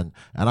sitcoms again,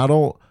 and I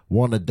don't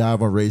want to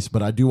dive on race,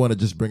 but I do want to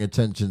just bring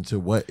attention to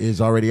what is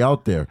already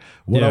out there.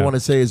 What I Yeah. want to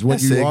say is when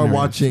That's you are ignorant,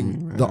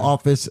 watching man. The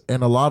Office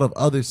and a lot of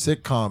other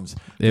sitcoms,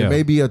 Yeah. there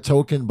may be a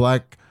token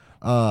black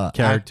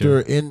actor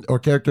in or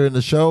character in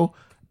the show,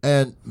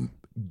 and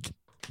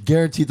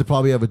guaranteed to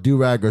probably have a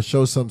do-rag or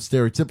show some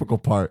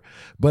stereotypical part.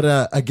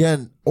 But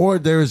again, or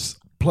there's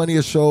plenty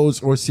of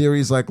shows or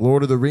series like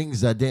Lord of the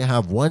Rings that didn't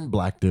have one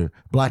black actor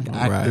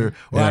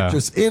or Yeah.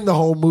 actress in the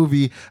whole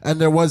movie,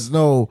 and there was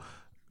no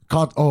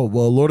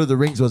Lord of the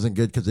Rings wasn't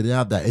good because it didn't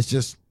have that. It's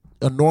just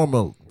a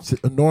normality.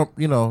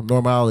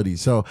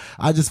 So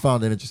I just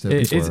found it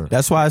interesting.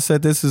 That's why I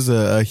said this is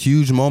a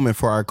huge moment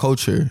for our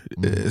culture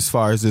as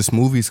far as this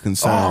movie's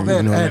concerned. Oh, man,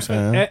 you know what I'm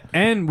and- saying?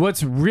 And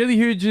what's really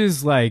huge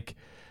is like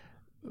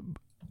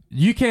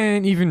you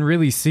can't even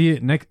really see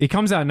it. It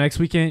comes out next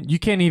weekend. You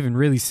can't even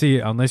really see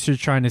it unless you're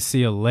trying to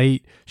see a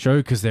late show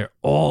because they're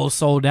all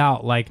sold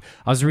out. Like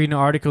I was reading an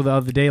article the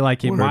other day,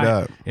 like it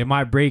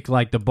might break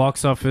like the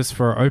box office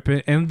for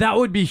open, and that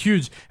would be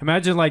huge.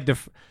 Imagine like the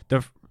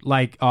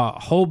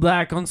whole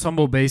black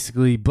ensemble,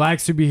 basically black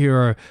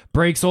superhero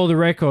breaks all the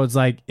records.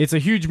 Like it's a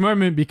huge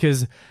moment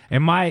because it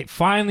might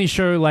finally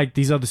show like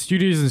these other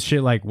studios and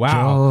shit like,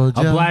 wow,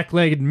 Georgia. a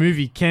black-legged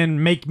movie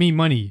can make me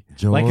money.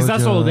 Like, cause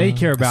that's all they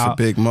care about.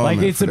 It's a big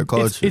moment like, for the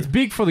culture. It's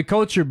big for the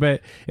culture,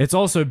 but it's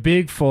also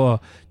big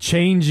for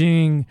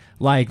changing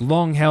like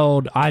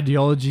long-held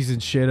ideologies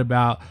and shit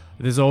about.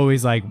 There's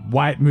always like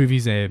white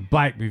movies and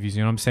black movies.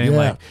 You know what I'm saying?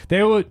 Yeah.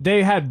 Like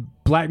they had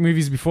black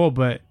movies before,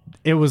 but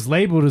it was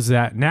labeled as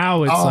that.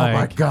 Now it's Oh, my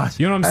like, gosh.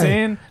 you know what I'm Hey,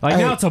 saying? Like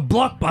hey. now it's a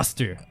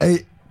blockbuster.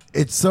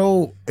 It's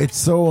so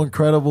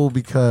incredible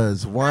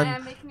because I one,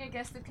 am making a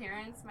guest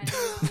appearance. My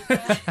name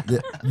is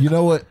Lisa. you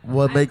know what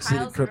I'm makes it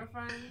Kyle's incredible.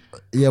 girlfriend.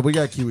 Yeah, we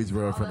got Kiwi's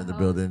girlfriend All in the the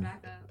building. hoes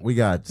back up. We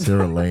got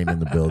Sarah Lane in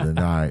the building.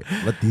 All right,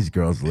 let these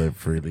girls live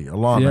freely.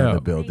 Alana Yeah. in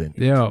the building.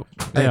 Yeah,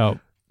 yeah.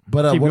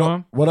 But Keep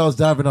going. what I was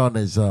diving on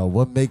is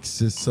what makes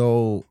this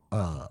so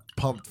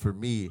pumped for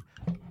me.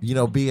 You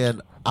know, being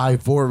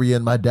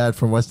Ivorian, my dad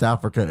from West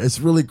Africa. It's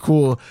really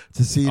cool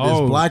to see this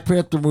Oh. Black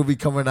Panther movie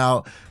coming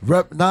out,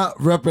 not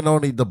repping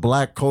only the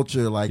black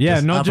culture, like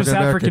Yeah, not just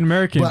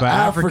African-American, but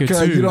Africa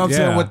too. You know what I'm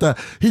saying? Yeah.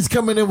 With he's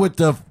coming in with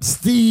the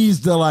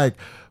steez,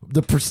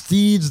 the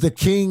prestige, the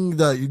king,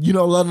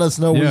 letting us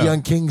know we Yeah.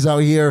 young kings out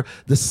here.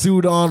 The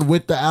suit on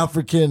with the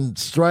African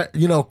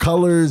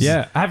colors.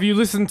 Yeah. Have you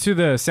listened to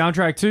the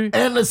soundtrack too?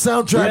 And the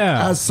soundtrack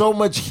Yeah. has so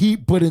much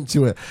heat put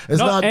into it. It's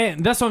not.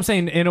 And that's what I'm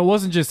saying. And it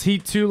wasn't just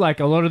Heat too.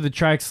 Like a lot of the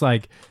tracks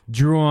like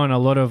drew on a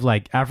lot of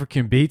like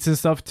African beats and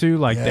stuff too.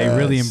 Like they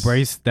really Yes.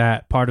 embraced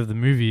that part of the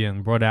movie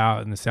and brought it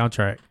out in the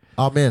soundtrack.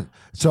 I'm in.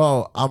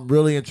 So I'm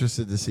really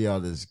interested to see how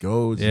this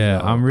goes. Yeah,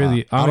 I'm I don't know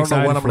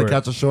excited when I'm going for to it.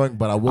 catch a showing,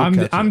 but I will I'm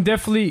catch it.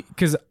 definitely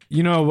because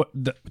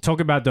talk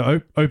about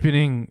the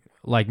opening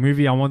like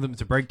movie. I want them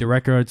to break the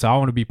record, so I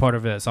want to be part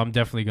of it. So I'm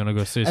definitely gonna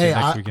go see it Hey,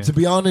 next weekend. to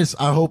be honest,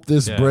 I hope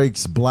this Yeah.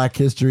 breaks Black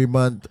History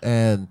Month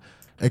and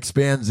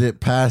expands it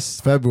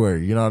past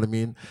February. You know what I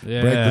mean?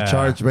 Break the Yeah.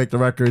 charts, break the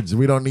records.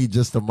 We don't need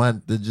just a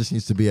month. It just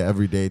needs to be an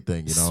everyday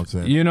thing. You know what I'm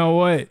saying? You know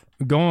what?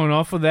 Going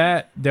off of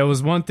that, there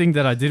was one thing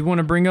that I did want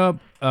to bring up.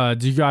 Do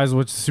you guys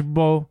watch the Super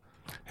Bowl?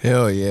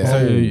 Hell yeah.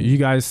 So you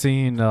guys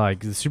seen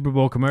like the Super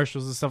Bowl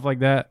commercials and stuff like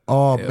that?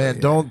 Oh man,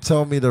 don't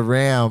tell me the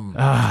Ram.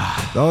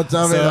 Don't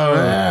tell me the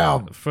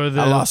Ram. For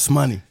the I lost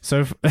money.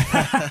 So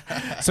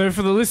so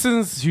for the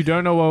listeners who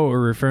don't know what we're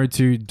referring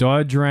to,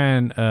 Dodge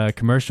ran a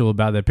commercial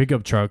about their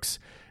pickup trucks,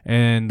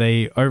 and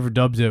they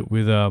overdubbed it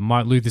with a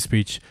Martin Luther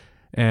speech.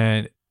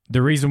 And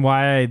the reason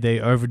why they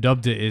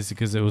overdubbed it is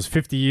because it was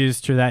 50 years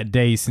to that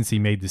day since he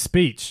made the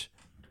speech.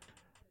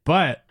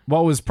 But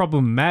what was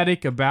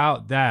problematic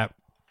about that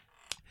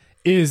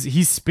is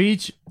his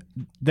speech,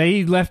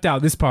 they left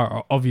out this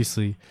part,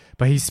 obviously,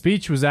 but his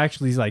speech was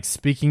actually like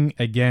speaking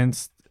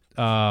against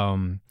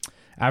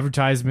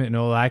advertisement and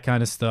all that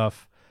kind of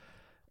stuff.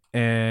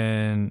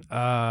 And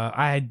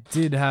I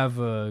did have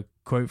a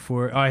quote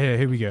for it. Oh,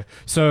 here we go.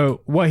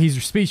 So what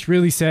his speech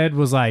really said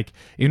was like,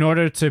 in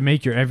order to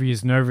make your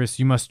envious nervous,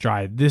 you must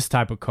drive this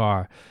type of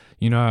car.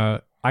 You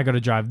know, I got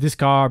to drive this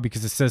car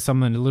because it says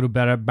something a little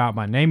better about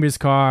my neighbor's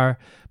car,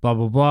 blah,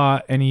 blah, blah.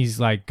 And he's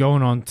like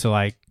going on to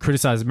like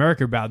criticize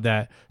America about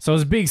that. So it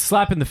was a big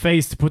slap in the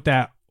face to put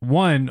that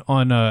one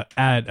on a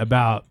ad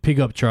about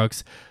pickup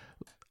trucks.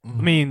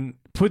 I mean,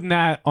 putting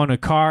that on a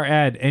car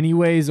ad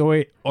anyways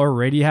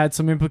already had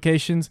some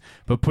implications,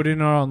 but putting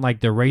it on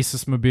like the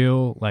racist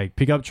mobile, like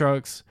pickup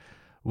trucks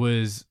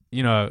was,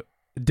 you know,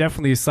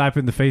 definitely a slap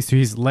in the face to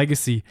his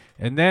legacy.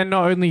 And then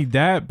not only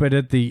that, but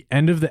at the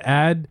end of the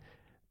ad,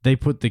 they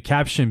put the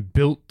caption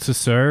 "built to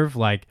serve."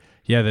 Like,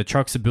 yeah, the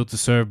trucks are built to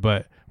serve,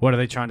 but what are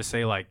they trying to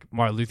say? Like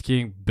Martin Luther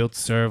King built to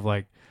serve,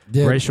 like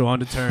racial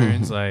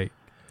undertones, like.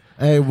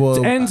 Hey,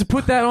 well, And to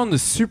put that on the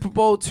Super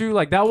Bowl too,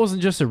 like that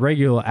wasn't just a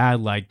regular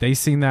ad. Like they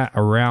seen that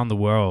around the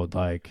world.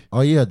 Like, oh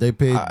yeah, they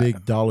paid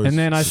big dollars. and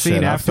then I seen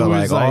Shit, I felt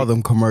afterwards, like all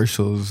them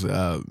commercials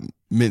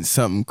meant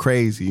something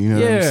crazy. You know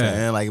what I'm Yeah.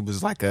 saying? Like it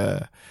was like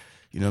a,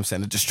 you know what I'm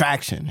saying, a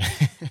distraction.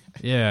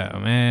 yeah,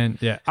 man,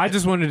 yeah. I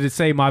just wanted to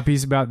say my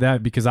piece about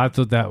that because I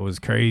thought that was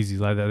crazy,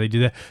 like that they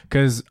did that.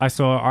 Because I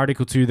saw an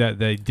article too that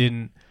they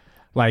didn't.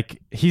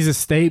 Like, his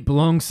estate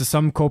belongs to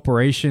some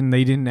corporation.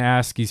 They didn't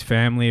ask his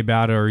family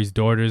about it or his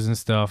daughters and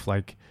stuff.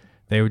 Like,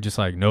 they were just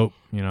like, nope,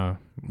 you know,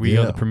 we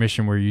got the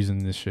permission. We're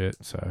using this shit.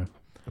 So,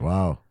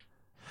 wow.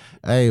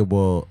 Hey,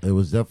 well, it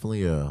was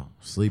definitely a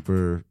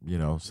sleeper, you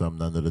know, something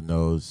under the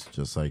nose,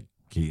 just like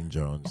Keaton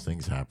Jones.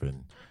 Things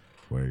happen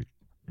where,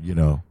 you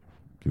know,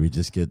 we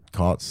just get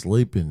caught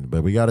sleeping,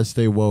 but we got to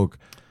stay woke.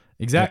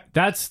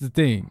 That's the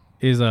thing.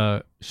 Is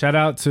shout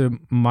out to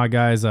my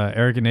guys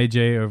Eric and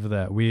AJ over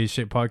that We Ate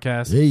Shit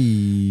podcast.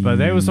 Hey. But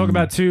they was talking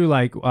about too,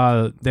 like they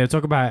were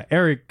talking about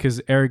Eric because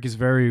Eric is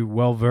very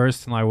well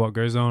versed in like what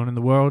goes on in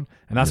the world,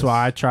 and that's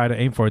why I try to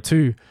aim for it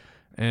too.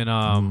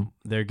 And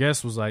their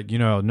guest was like, you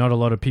know, not a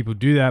lot of people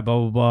do that, blah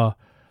blah blah.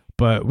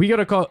 But we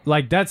gotta call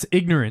like that's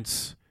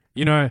ignorance.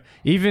 You know,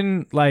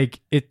 even like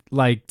it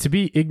like to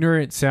be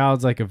ignorant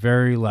sounds like a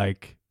very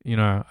like, you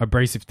know,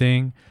 abrasive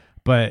thing,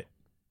 but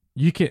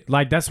you can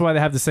like that's why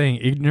they have the saying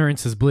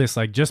ignorance is bliss.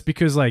 Like just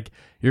because like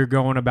you're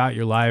going about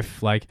your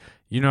life like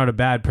you're not a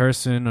bad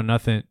person or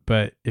nothing,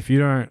 but if you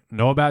don't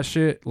know about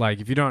shit,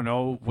 like if you don't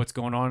know what's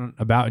going on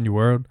about in your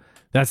world,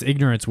 that's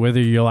ignorance,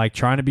 whether you're like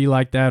trying to be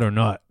like that or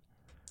not.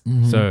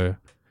 So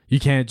you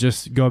can't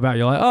just go about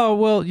your life, oh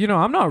well, you know,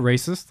 I'm not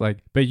racist, like,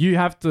 but you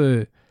have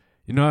to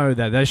know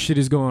that shit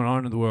is going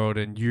on in the world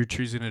and you're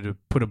choosing to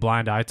put a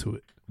blind eye to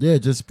it. Yeah,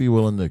 just be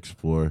willing to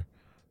explore.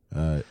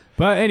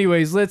 But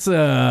anyways, let's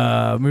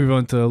move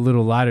on to a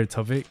little lighter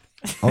topic.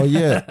 Oh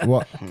yeah,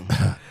 well,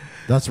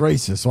 that's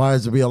racist. Why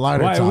does it be a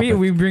lighter topic?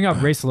 We bring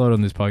up race a lot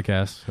on this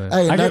podcast. So.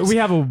 Hey, we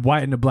have a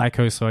white and a black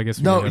host, so I guess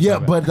no, yeah,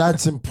 but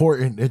that's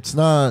important. It's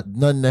not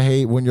nothing to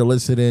hate when you're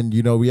listening.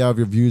 You know, we have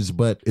your views,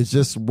 but it's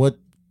just what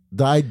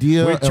the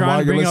idea we're and trying why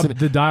to you're bring listening. up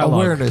the dialogue,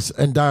 awareness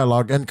and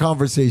dialogue and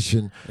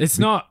conversation. It's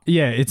not.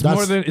 Yeah, it's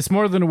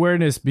more than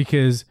awareness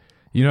because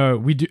you know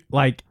we do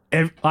like.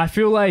 I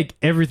feel like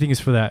everything is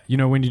for that. You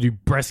know, when you do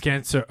breast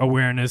cancer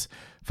awareness,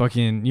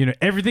 fucking, you know,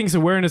 everything's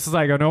awareness. Is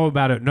like, I know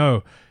about it.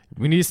 No,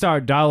 we need to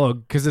start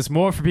dialogue because it's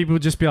more for people to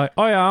just be like,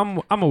 oh yeah,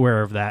 I'm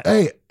aware of that.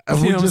 Hey, you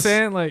know what I'm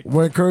saying? Like,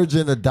 we're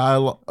encouraging a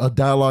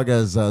dialogue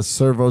as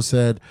Servo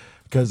said,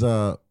 because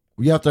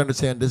we have to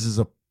understand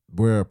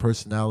we're a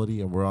personality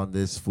and we're on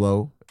this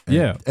flow.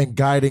 And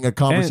guiding a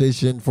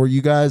conversation for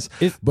you guys,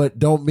 but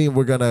don't mean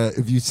we're gonna.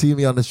 If you see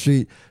me on the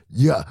street,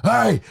 yeah,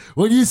 hey,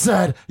 when you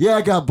said, yeah,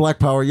 I got black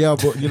power, yeah,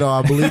 but you know,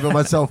 I believe in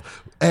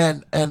myself,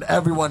 and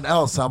everyone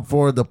else, I'm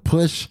for the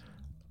push,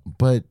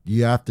 but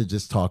you have to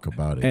just talk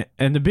about it.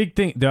 And the big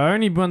thing, the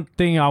only one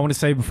thing I want to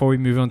say before we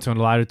move on to a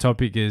lighter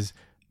topic is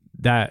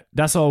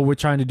that's all we're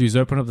trying to do is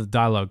open up the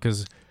dialogue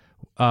because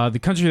the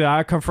country that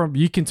I come from,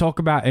 you can talk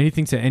about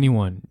anything to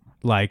anyone.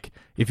 Like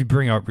if you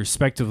bring up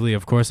respectively,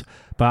 of course,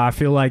 but I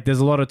feel like there's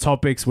a lot of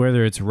topics,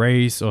 whether it's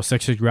race or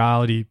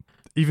sexuality,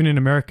 even in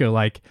America,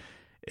 like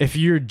if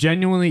you're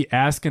genuinely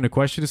asking a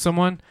question to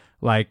someone,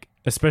 like,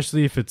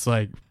 especially if it's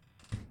like,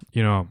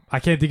 you know, I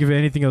can't think of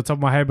anything on the top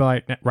of my head, but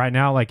like right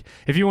now, like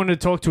if you want to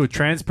talk to a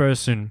trans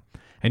person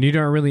and you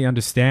don't really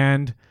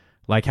understand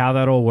like how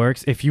that all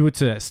works, if you were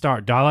to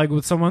start dialogue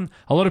with someone,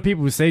 a lot of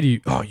people would say to you,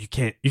 oh, you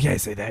can't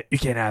say that. You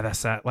can't have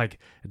that. Like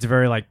it's a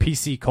very like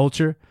PC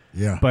culture.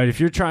 Yeah. But if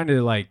you're trying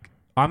to like,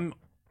 I'm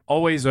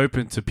always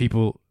open to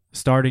people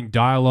starting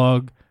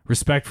dialogue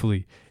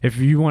respectfully. If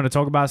you want to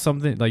talk about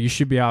something, like you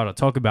should be able to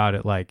talk about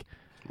it. Like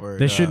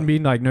there shouldn't be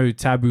like no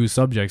taboo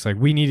subjects. Like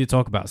we need to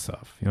talk about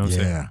stuff. You know what I'm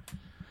saying? Yeah.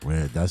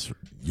 Well,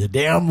 you're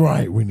damn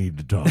right. We need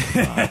to talk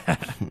about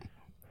it.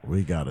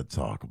 We got to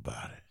talk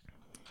about it.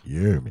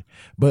 You hear me?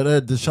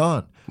 But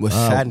Deshaun, what's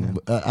happening?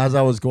 As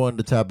I was going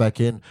to tap back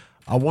in,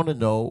 I want to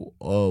know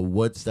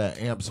what's that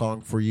AMP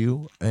song for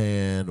you,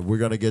 and we're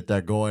gonna get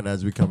that going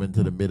as we come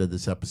into the mid of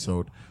this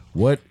episode.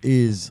 What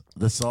is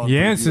the song? He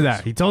answered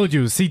that. He told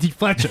you it was C.T.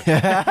 Fletcher.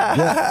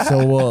 Yeah.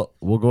 So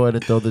we'll go ahead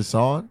and throw this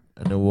on,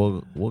 and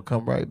then we'll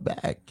come right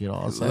back. You know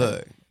what I'm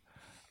saying?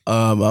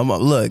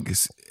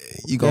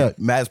 Look,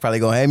 Matt's probably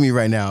gonna hate me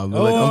right now.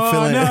 But I'm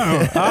feeling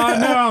no. Oh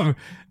no.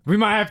 We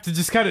might have to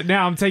just cut it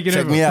now. I'm taking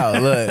Check over. me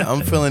out. Look,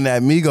 I'm feeling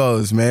that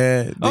Migos,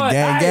 man. The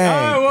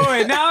gang.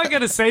 Wait. Now I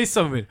gotta say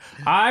something.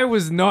 I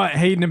was not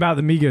hating about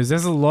the Migos.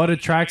 There's a lot of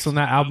tracks on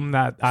that album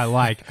that I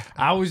like.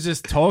 I was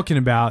just talking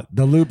about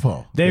The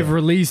loophole. they've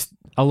released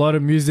a lot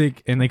of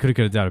music and they could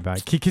have done about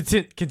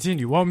it.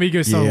 Continue. What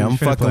Migos song? Yeah, I'm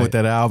fucking with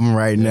that album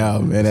right now,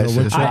 man. That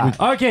So shit's which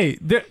one- Okay,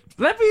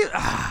 let me.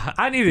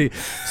 I need to.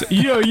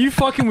 So, you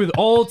fucking with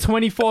all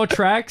 24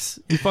 tracks?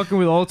 You fucking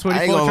with all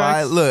 24 I ain't gonna lie.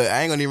 tracks? Look,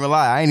 I ain't gonna even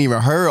lie. I ain't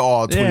even heard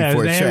all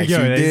 24 there tracks. we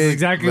go. You That's dig?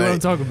 exactly what I'm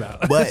Like, talking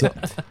about.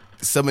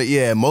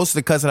 But most of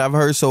the cuts that I've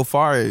heard so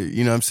far,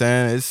 you know what I'm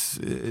saying?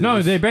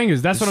 No, they're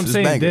bangers. That's what I'm it's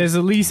saying. bangers. There's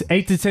at least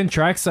 8 to 10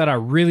 tracks that I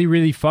really,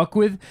 really fuck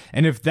with.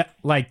 And if that,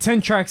 like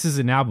 10 tracks is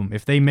an album,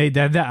 if they made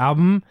that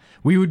album,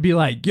 we would be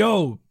like,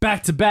 yo,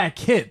 back-to-back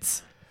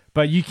hits.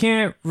 But you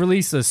can't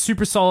release a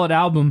super solid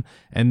album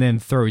and then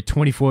throw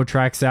 24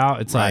 tracks out.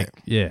 It's Right. like,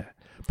 yeah.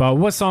 But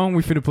what song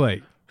we finna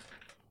play?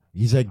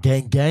 He said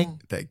gang.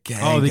 That gang.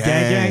 Oh, the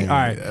gang. All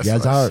right. That's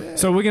Yes, my all shit. right.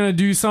 So we're going to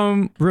do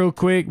some real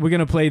quick. We're going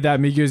to play that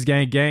Migos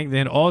Gang.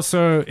 Then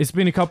also, it's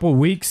been a couple of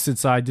weeks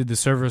since I did the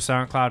server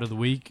SoundCloud of the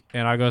week.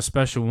 And I got a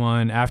special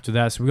one after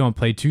that. So we're going to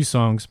play 2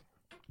 songs.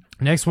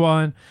 Next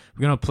one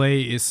we're going to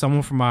play is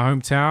someone from my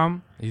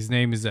hometown. His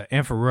name is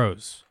Ampha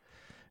Rose.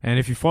 And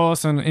if you follow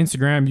us on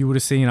Instagram, you would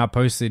have seen I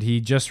posted.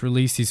 He just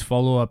released his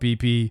follow-up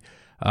EP,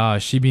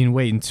 She Been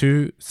Waiting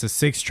 2. It's a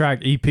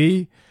 6-track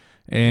EP.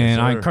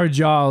 And I encourage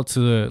y'all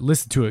to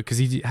listen to it because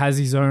he has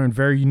his own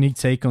very unique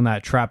take on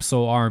that trap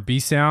soul R&B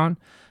sound.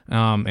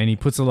 And he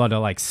puts a lot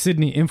of like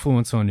Sydney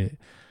influence on it.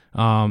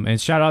 And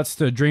shout outs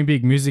to Dream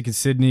Big Music in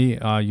Sydney,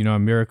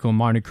 Miracle,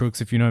 Martin Crooks.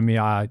 If you know me,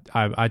 I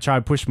try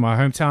to push my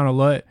hometown a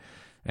lot.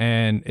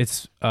 And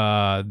it's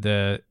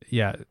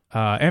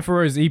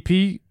Emperor's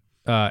EP,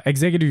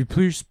 executive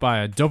produced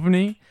by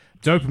Dopamine.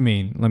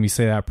 Let me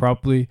say that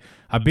properly.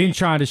 I've been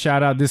trying to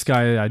shout out this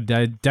guy. I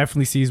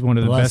definitely see he's one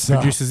of the Bless best up.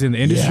 producers in the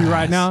industry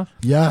right now.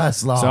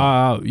 Yes, Lord.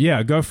 So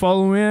go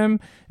follow him.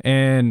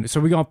 And so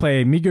we're gonna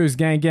play Migos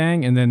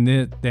Gang, and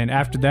then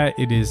after that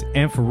it is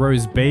Ampha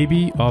Rose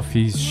Baby off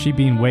his She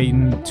Been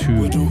Waiting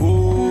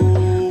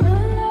 2.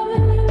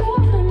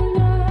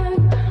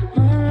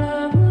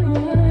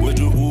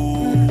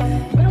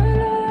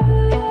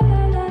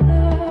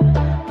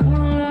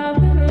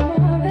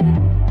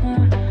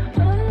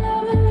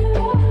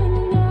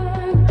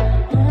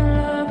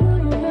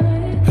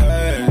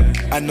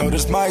 I know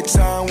this might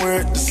sound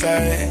weird to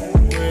say,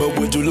 but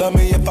would you love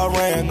me if I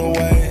ran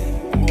away?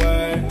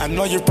 I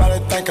know you probably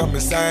think I'm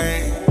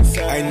insane.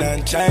 Ain't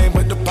nothing changed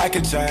but the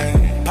pocket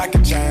chain.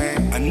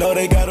 I know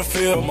they gotta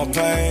feel my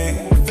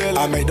pain.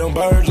 I make them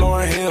birds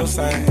Lauryn Hill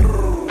sing.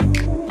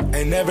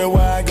 And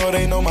everywhere I go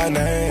they know my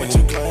name. What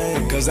you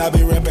claim? Cause I be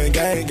reppin'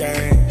 gang.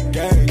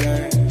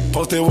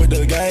 Posted with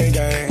the gang.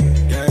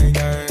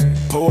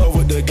 Pull up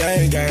with the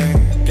gang.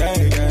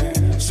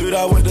 Shoot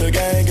out with the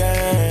gang.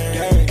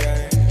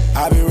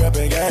 I be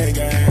reppin' gang.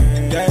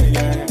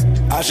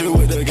 I shoot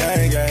with the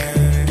gang.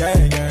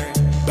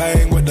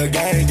 Bang with the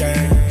gang.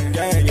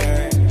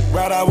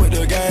 Ride out with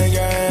the gang.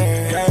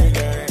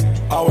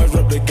 Always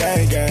rep the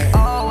gang.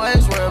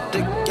 Always rep the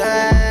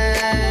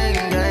gang.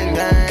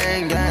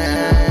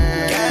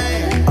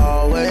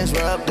 Always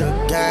rep the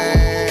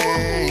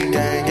gang.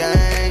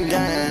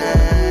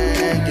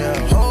 Yeah.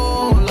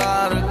 Whole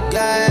lot of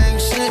gang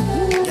shit.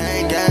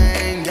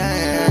 Gang.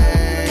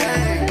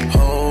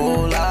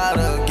 Whole lot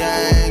of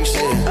gang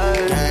shit.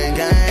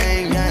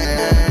 Gang.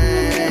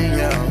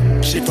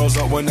 Yeah. She froze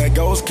up when that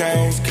ghost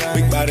came.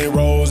 Big body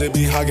rolls, it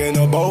be hugging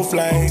her both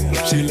lanes.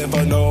 She lift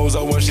her nose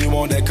up when she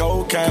want that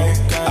cocaine.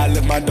 I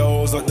lift my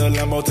doors up the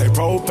limo, take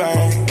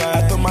propane.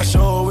 After my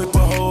show, we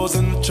put holes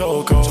in the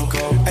chokehold.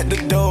 At the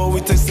door, we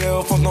take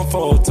selfies, no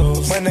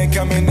photos. When they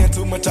coming in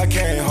too much, I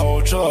can't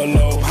hold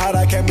trollo. Hot,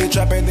 I can't be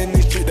trapping in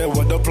these streets, that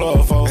what the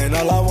plug for. And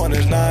all I want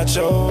is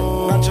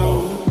nacho.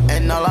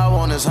 And all I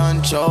want is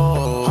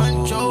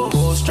huncho.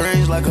 Pull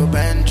strings like a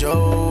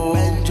banjo.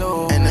 And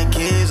the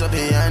kids a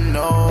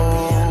piano.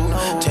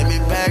 Take me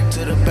back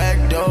to the back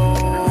door.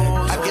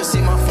 I can see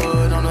my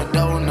foot on the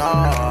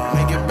doorknob.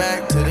 Make it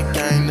back to the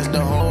gang, that's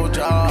the whole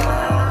job.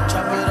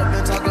 Chop it up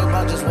and talk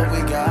about just what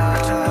we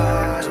got.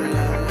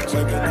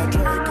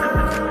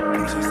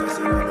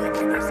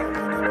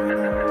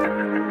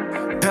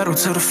 Pedal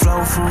to the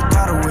floor, full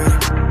throttle with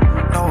it.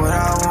 Know what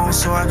I want,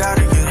 so I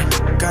gotta get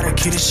it. Gotta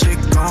keep this shit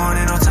going,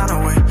 ain't no time to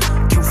wait.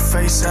 Cute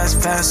face, ass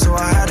fast, so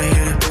I had to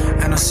hit it.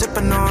 And I'm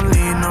sipping on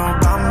lean, no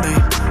Bombay.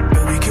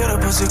 Baby, kill the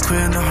pussy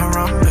quick, no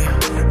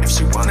Harambe. If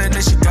she want it,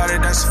 then she got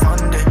it, that's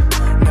fun day.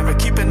 Never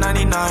keep it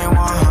 99,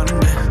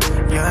 100.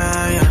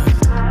 Yeah.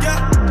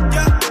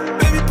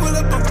 Baby, pull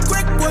up on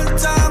quick one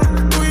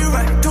time. Do you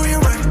right?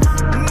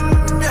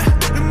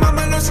 Yeah. And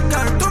mama knows she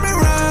gotta do me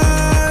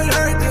right.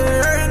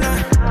 Every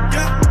night.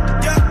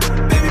 Yeah.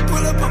 Baby,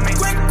 pull up on me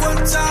quick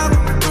one time.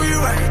 Do you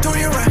right?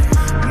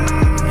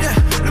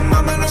 Yeah. And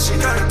mama knows she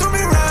gotta do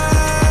me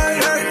right.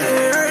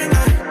 Every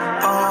night.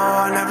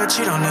 Oh, I never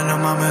cheat on her, no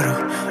mama do.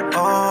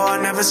 Oh, I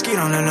never never skied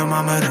on little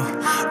mama though.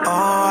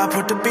 Oh, I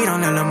put the beat on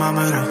little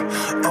mama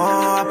though.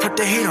 Oh, I put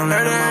the heat on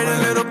little mama. The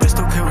little bitch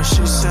don't care what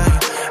she say.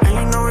 And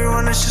you know we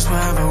run this shit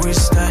wherever we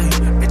stay.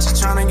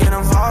 Bitches tryna get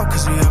involved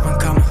cause we up and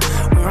coming.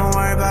 We don't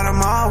worry about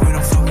them all, we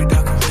don't fuck, we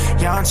duck them.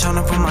 Yeah, I'm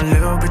tryna put my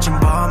little bitch in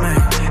ball, man.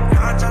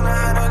 Yeah, I'm tryna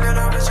have a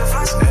little bitch in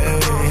flex.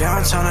 Hey, yeah,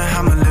 I'm tryna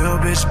have my little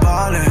bitch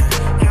ballin'.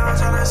 Yeah, I'm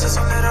tryna see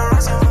some little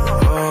rest.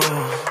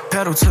 Oh,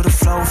 pedal to the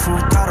floor, full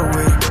throttle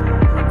with it.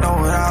 Know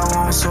what I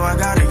want, so I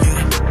gotta get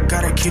it.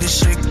 Gotta keep this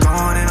shit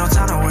going, ain't no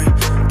time to wait.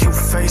 Cute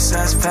face,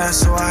 ass fast,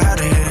 so I had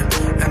to hit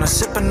it. And I'm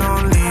sippin'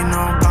 on lean,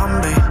 no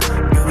Bombay.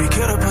 Baby,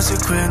 kill the pussy,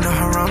 quit in the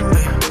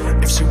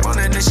Harambe. If she want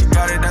it, then she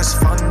got it, that's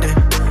funded.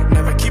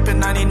 Never keep it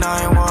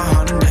 99,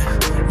 100.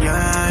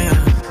 Yeah.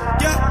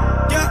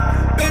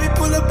 Yeah, baby,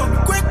 pull up on me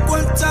quick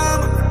one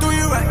time. Do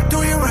you right,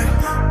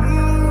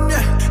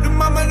 yeah. The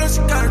mama knows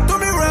she gotta do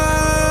me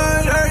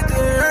right.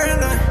 Every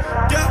night.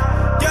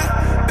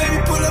 Yeah, baby,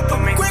 pull up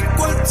on me quick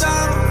one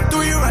time. Do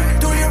you right,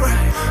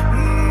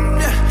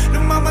 yeah. The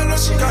mama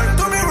knows she gotta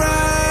do me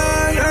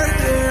right.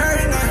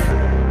 Every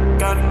night.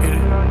 Gotta get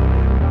it.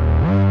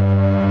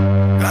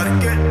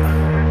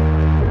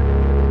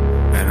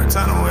 Ain't no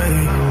time to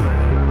wait.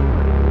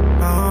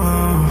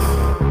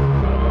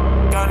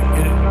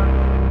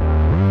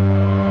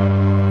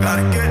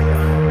 Gotta get it.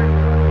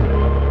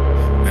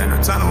 Ain't no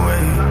time to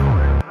wait.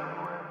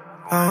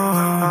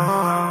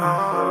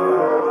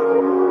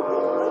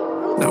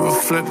 Never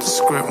flip the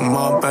script with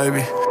my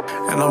baby.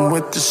 And I'm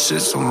with the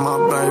shits with my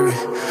baby.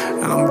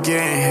 And I'm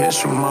getting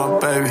hits with my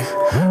baby.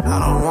 I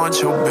don't want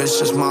your bitch,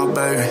 just my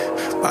baby.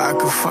 But I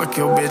could fuck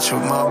your bitch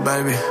with my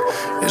baby.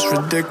 It's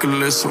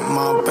ridiculous with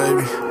my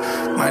baby.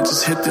 Might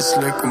just hit this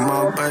lick with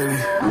my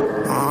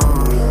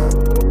baby.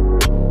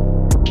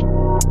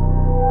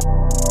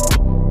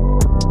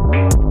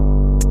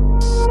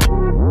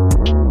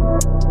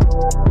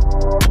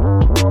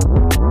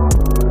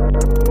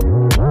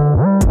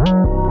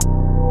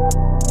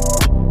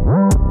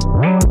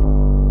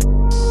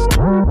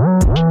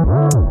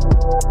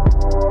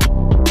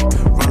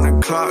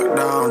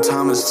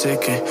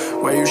 Ticking,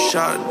 where you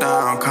shut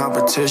down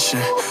competition.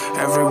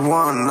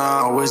 Everyone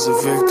now is a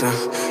victim.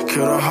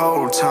 Kill the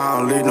whole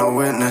town, leave no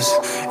witness.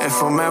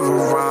 If I'm ever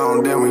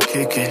around, then we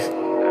kick it.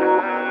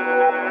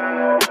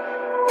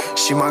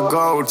 She my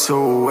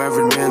go-to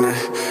every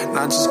minute.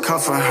 Not just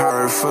cuffing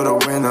her for the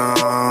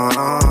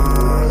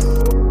winner.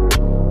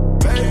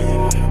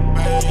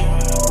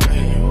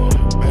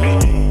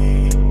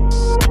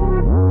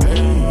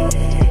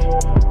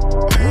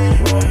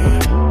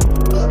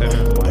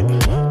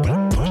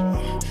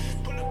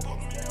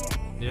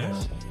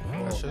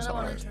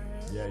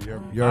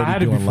 You're already I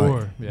had it doing before.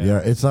 Like, Yeah.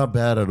 It's not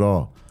bad at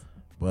all,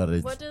 but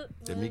it's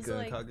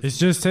it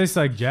just tastes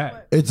like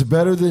Jack. it's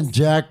better than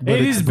Jack. But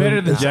It is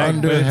better than it's Jack,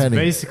 under but it's Henny.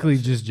 basically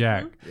just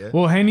Jack. Yeah.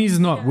 Well, Henny's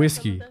not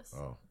whiskey.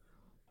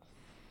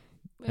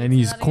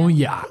 Henny's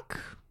cognac.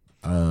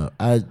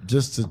 I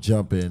just to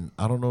jump in.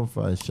 I don't know if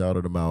I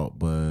shouted him out,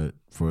 but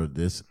for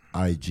this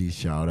IG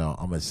shout out,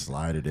 I'm gonna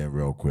slide it in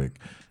real quick.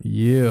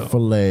 Yeah.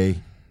 Filet.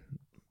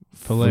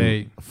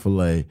 Filet.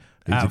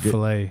 He's a good-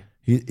 Filet.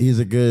 He's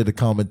a good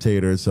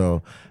commentator,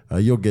 so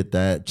you'll get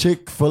that.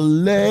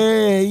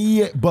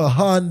 Chick-fil-A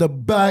behind the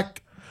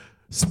back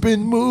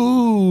spin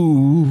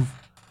move.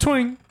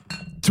 Twing.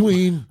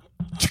 Tween.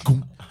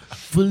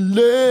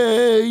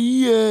 Filet.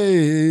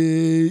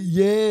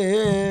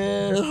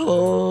 Yeah.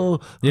 Oh,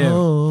 Yeah.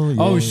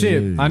 Oh, yeah,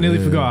 shit. I nearly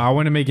yeah. forgot. I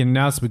want to make an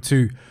announcement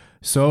too.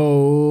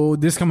 So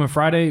this coming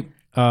Friday,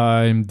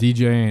 I'm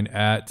DJing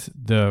at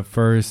the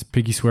first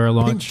Pinky Swear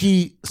launch.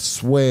 Pinky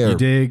Swear. You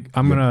dig?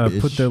 I'm Yeah, going to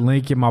bitch. put the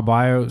link in my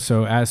bio.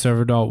 So at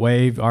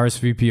server.wave,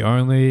 RSVP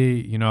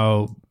only,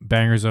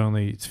 bangers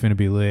only. It's finna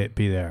be lit.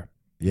 Be there.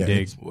 Yeah,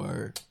 dig? it's-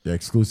 Word. yeah,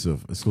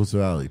 exclusive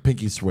alley.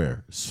 Pinky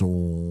Swear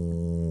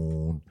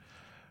soon.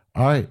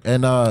 All right,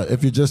 and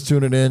if you're just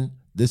tuning in,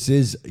 this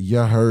is You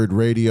Heard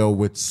Radio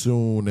with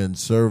Soon and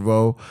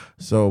Servo.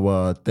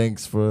 So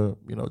thanks for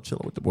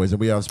chilling with the boys, and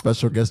we have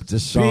special guest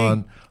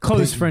Deshaun, Big,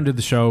 close friend of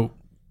the show.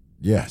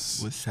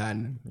 Yes, What's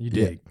happening? You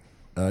dig?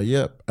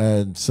 yep.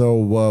 And so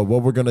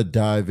what we're gonna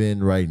dive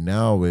in right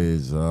now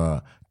is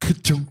The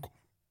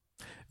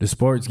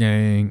sports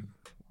gang.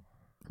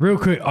 Real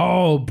quick.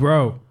 Oh,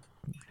 bro.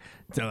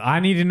 I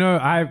need to know.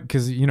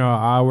 Because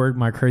I work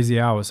my crazy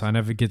hours, so I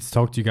never get to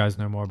talk to you guys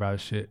no more about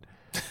shit.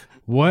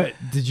 What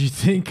did you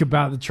think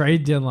about the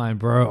trade deadline,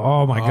 bro?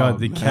 Oh my God,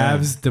 the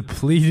Cavs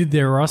depleted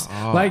their roster.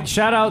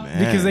 Shout out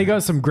because they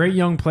got some great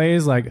young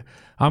players. Like,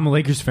 I'm a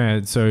Lakers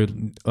fan, so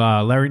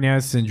Larry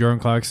Nance and Jordan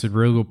Clarkson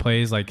really good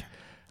players. Like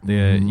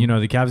the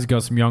Cavs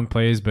got some young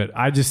players, but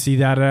I just see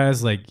that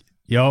as like,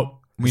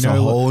 we It's know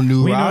a whole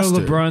new we roster.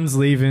 know LeBron's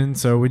leaving,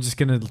 so we're just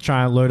gonna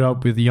try and load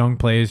up with young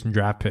players and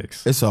draft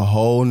picks. It's a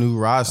whole new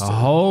roster. A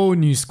whole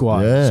new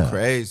squad. yeah,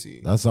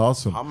 Crazy. that's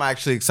awesome. I'm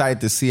actually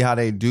excited to see how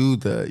they do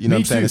the,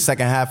 Me too. the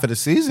second half of the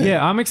season.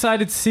 Yeah, I'm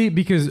excited to see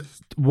because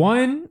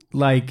one,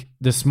 like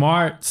the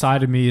smart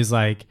side of me is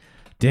like,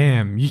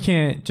 damn, you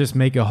can't just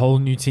make a whole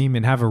new team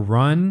and have a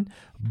run.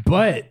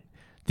 But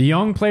the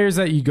young players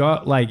that you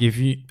got, like if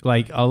you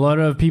like a lot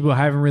of people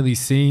haven't really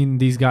seen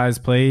these guys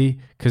play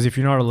because if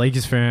you're not a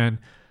Lakers fan,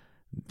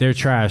 they're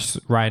trash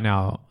right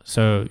now.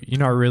 So you're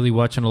not really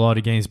watching a lot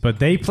of games, but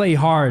they play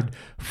hard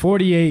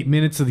 48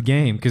 minutes of the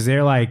game because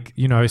they're like,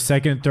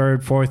 second,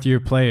 third, fourth year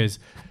players.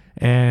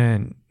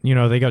 And,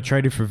 they got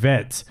traded for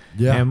vets.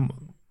 Yeah. And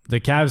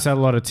the Cavs had a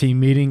lot of team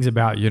meetings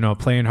about,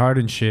 playing hard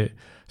and shit.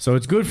 So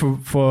it's good for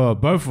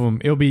both of them.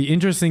 It'll be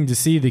interesting to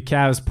see the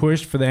Cavs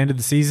push for the end of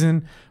the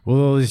season with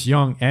all this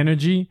young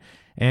energy.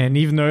 And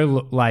even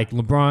though like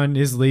LeBron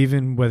is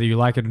leaving, whether you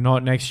like it or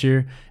not next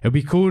year, it'll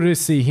be cool to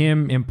see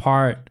him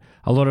impart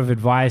a lot of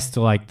advice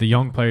to like the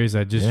young players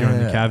that just joined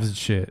the Cavs and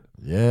shit.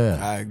 Yeah,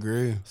 I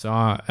agree. So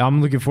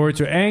I'm looking forward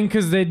to it. And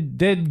because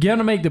they're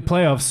gonna make the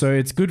playoffs, so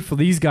it's good for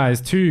these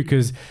guys too.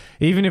 Because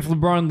even if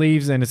LeBron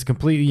leaves and it's a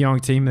completely young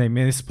team and they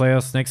miss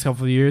playoffs next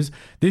couple of years,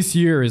 this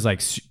year is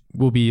like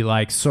will be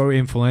like so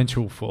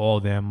influential for all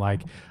of them.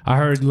 Like I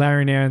heard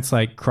Larry Nance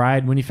like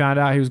cried when he found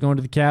out he was going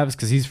to the Cavs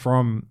because he's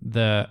from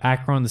the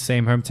Akron, the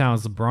same hometown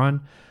as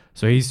LeBron.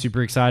 So he's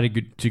super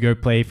excited to go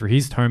play for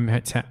his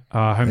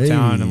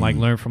hometown and like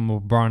learn from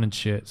LeBron and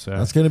shit. So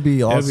that's gonna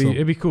be awesome.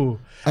 It'd be cool.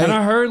 And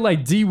I heard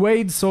like D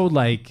Wade sold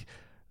like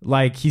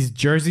his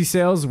jersey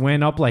sales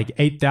went up like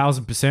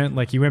 8,000%.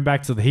 Like he went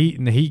back to the Heat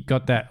and the Heat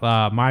got that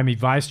Miami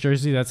Vice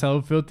jersey that's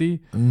hella filthy.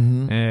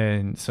 Mm-hmm.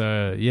 And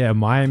so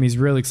Miami's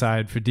real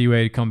excited for D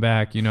Wade to come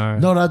back.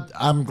 No,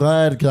 I'm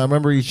glad because I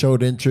remember he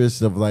showed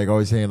interest of like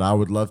always saying I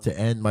would love to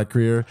end my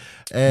career,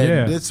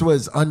 and this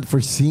was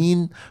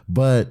unforeseen,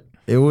 but.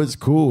 It was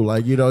cool.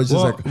 Like, it's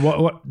just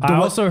I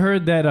also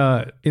heard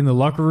that in the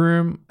locker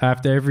room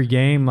after every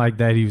game, like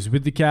that he was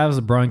with the Cavs,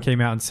 LeBron came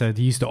out and said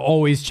he used to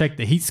always check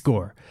the Heat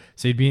score.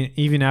 So he'd be,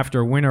 even after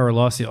a win or a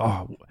loss,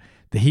 the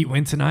Heat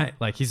win tonight?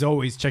 Like, he's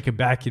always checking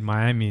back in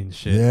Miami and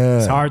shit. Yeah.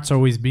 His heart's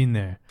always been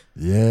there.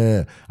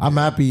 Yeah. I'm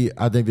happy.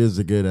 I think this is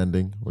a good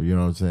ending. You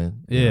know what I'm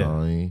saying? Yeah. You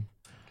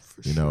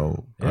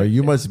know what I mean?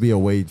 You must be a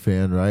Wade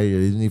fan, right?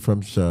 Isn't he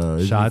from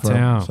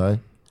Chi-Town?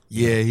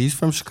 Yeah, he's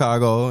from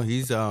Chicago.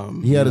 He's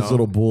he had his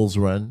little Bulls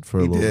run for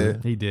a little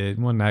bit. He did.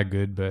 Wasn't that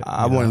good, but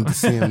I wanted to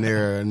see him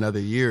there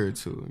another year or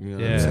two. You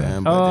know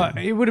what I'm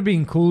saying? It would have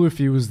been cool if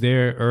he was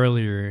there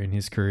earlier in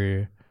his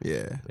career.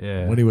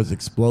 Yeah. When he was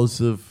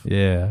explosive.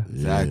 Yeah.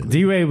 Exactly.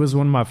 D-Wade was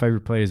one of my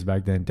favorite players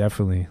back then,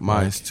 definitely.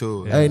 Mine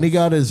too. Hey, and he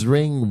got his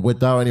ring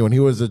without anyone. He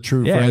was a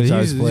true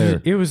franchise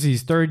player. It was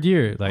his third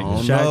year. Like, I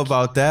don't know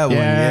about that one.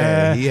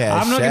 Yeah, he had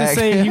I'm not going to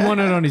say he won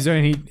it on his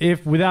own.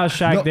 If without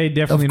Shaq, they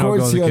definitely not go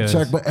to the Cavs. Of course he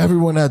had Shaq, but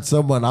everyone had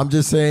someone. I'm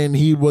just saying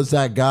he was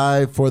that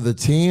guy for the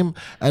team,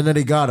 and then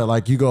he got it.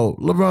 Like, you go,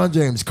 LeBron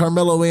James,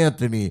 Carmelo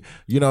Anthony.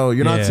 You're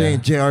not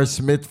saying J.R.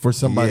 Smith for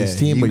somebody's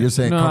team, but you're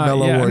saying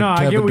Carmelo or Kevin Durant.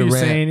 I get what you're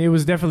saying. It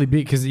was definitely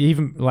big because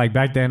even like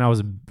back then,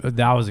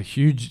 that was a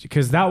huge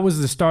because that was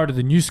the start of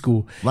the new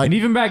school. And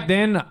even back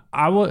then,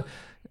 I knew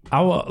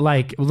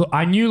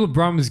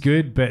LeBron was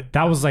good, but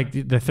that was like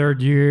the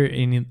third year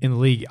in the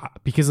league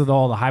because of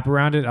all the hype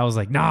around it. I was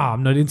like, nah,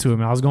 I'm not into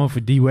him. I was going for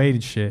D Wade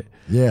and shit.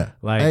 Yeah,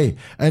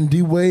 and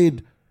D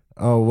Wade.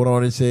 What I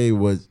want to say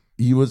was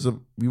he was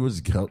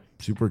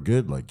super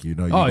good. Like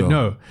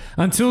no,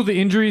 until the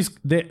injuries.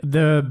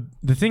 The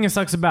thing that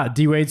sucks about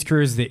D Wade's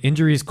career is the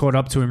injuries caught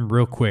up to him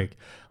real quick.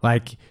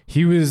 Like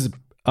he was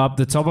up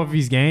the top of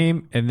his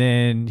game, and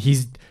then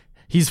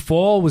his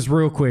fall was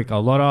real quick. A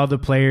lot of other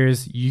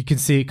players, you can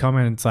see it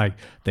coming. It's like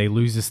they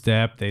lose a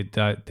step, they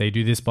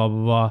do this, blah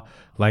blah blah.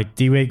 Like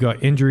D-Wade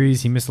got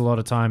injuries, he missed a lot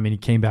of time, and he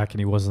came back and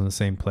he wasn't the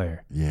same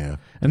player. Yeah,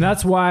 and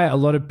that's why a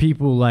lot of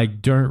people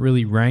like don't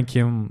really rank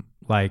him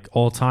like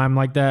all time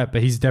like that.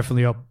 But he's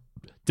definitely up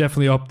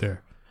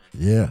there.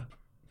 Yeah.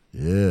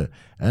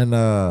 And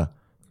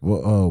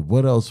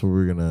what else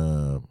were we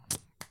gonna?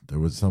 There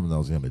was something I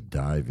was gonna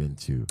dive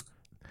into.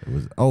 It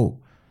was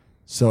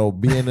so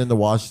being in the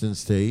Washington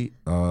State,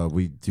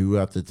 we do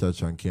have to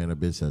touch on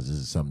cannabis as this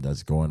is something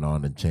that's going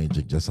on and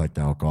changing, just like the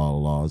alcohol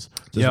laws.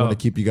 Just want to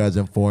keep you guys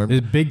informed.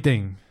 It's a big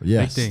thing.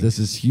 Yes, big thing. This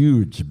is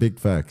huge. Big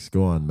facts.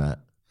 Go on, Matt.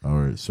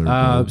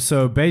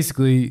 So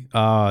basically,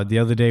 the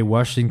other day,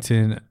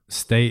 Washington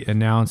State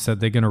announced that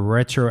they're going to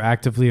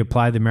retroactively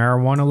apply the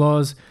marijuana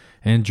laws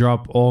and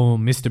drop all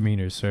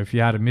misdemeanors. So if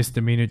you had a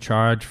misdemeanor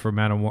charge for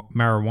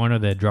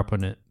marijuana, they're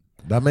dropping it.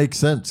 That makes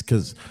sense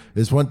because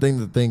it's one thing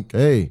to think,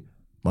 hey,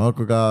 my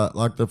uncle got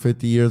locked up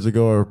 50 years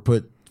ago or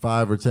put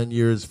 5 or 10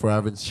 years for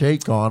having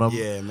shake on him.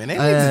 Yeah, man, they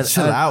need to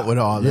chill out with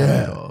all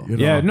that. Though.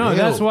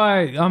 That's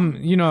why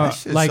that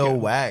shit's like so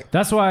whack.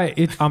 That's why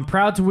I'm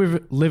proud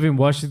to live in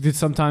Washington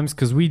sometimes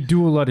because we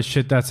do a lot of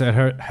shit that's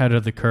ahead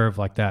of the curve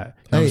like that.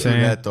 You know what I'm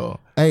saying? That though.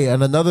 Hey,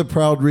 and another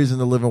proud reason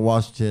to live in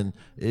Washington,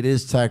 it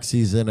is tax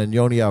season, and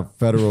you only have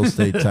federal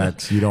state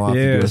tax. You don't have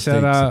to do a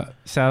state.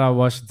 Shout out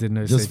Washington.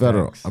 No just state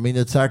federal. Tax. I mean,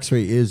 the tax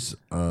rate is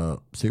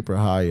super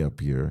high up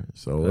here.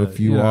 So if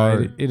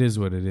it is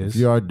what it is. If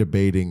you are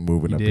debating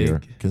moving up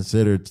here,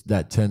 consider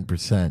that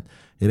 10%.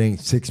 It ain't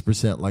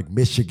 6% like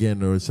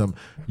Michigan or some.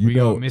 We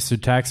got Mr.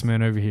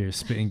 Taxman over here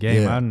spitting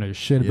game. I don't know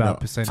shit about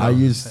percentage. I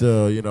used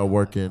to,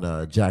 work in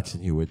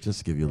Jackson Hewitt. Just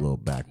to give you a little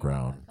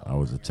background, I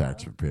was a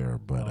tax preparer,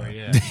 but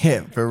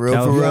yeah, for real,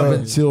 up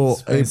until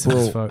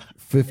April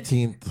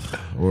 15th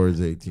or is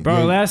it 18th?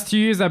 Bro, last 2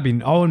 years I've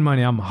been owing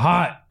money. I'm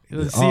hot.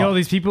 See all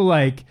these people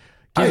like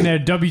getting their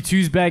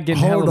W-2s back,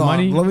 getting hella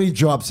money. Let me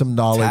drop some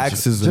knowledge.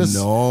 Taxes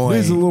annoying.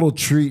 Here's a little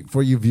treat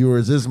for you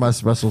viewers. This is my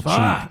special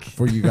treat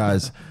for you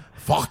guys.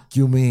 Fuck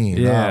you mean?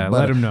 Yeah,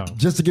 let them know.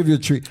 Just to give you a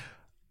treat.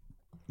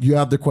 You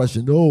have the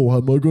question,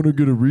 am I going to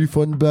get a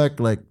refund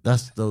back? Like,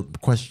 that's the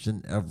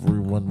question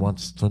everyone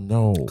wants to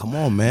know. Come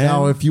on, man.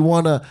 Now, if you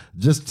want to,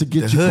 just to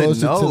get you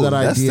closer to that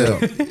idea,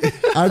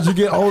 as you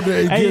get older,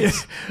 it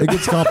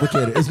gets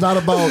complicated. It's not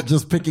about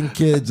just picking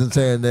kids and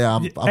saying,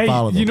 I'm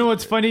following them. You know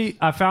what's funny?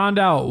 I found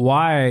out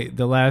why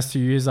the last 2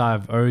 years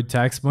I've owed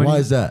tax money. Why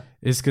is that?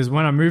 It's because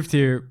when I moved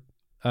here,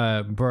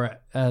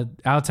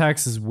 our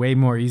tax is way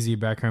more easy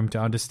back home to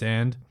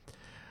understand.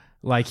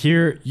 Like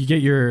here, you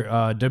get your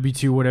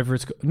W-2, whatever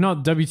it's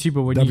not W-2,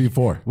 but when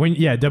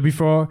W-4.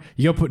 W-4,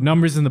 you go put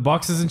numbers in the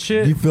boxes and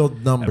shit. You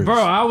filled numbers,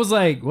 bro. I was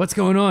like, "What's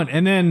going on?"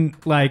 And then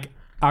like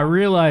I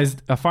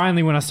realized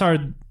finally when I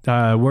started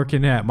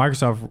working at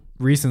Microsoft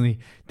recently,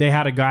 they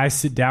had a guy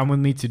sit down with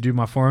me to do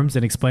my forms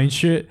and explain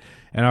shit.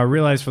 And I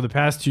realized for the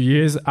past 2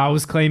 years, I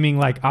was claiming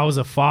like I was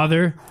a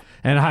father.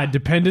 And I had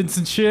dependents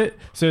and shit.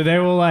 So they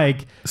were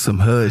like... Some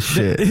hood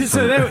shit.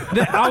 So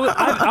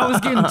I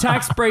was getting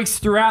tax breaks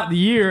throughout the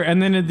year.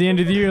 And then at the end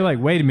of the year, like,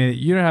 wait a minute.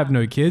 You don't have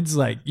no kids?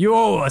 Like, you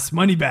owe us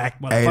money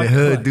back, motherfucker. Hey, the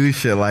hood do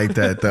shit like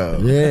that, though.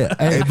 Yeah.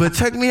 Hey, but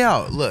check me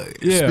out. Look,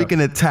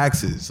 speaking of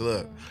taxes,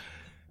 look.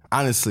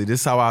 Honestly, this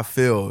is how I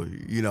feel,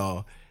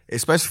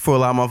 especially for a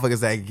lot of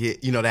motherfuckers that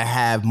get, that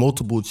have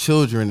multiple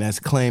children that's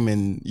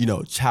claiming,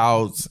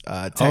 child's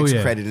tax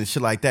credit and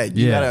shit like that.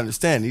 You gotta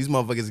understand, these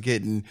motherfuckers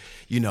getting,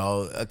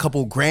 a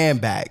couple grand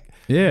back.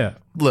 Yeah.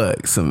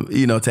 Look,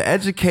 to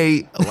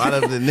educate a lot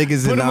of the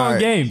niggas Put in them our on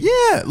game.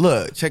 Yeah,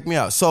 look, check me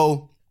out.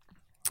 So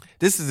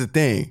this is the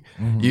thing,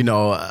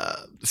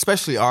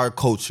 especially our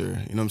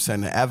culture, you know what I'm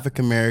saying? The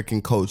African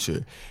American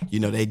culture,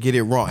 they get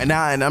it wrong. And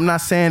I'm not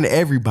saying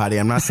everybody,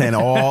 I'm not saying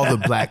all the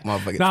black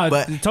motherfuckers. Nah,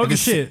 but talk your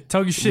shit.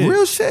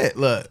 Real shit.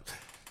 Look,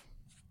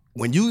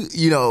 when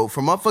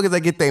for motherfuckers that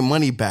get their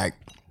money back,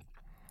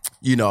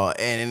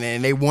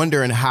 and they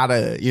wondering how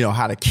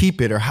to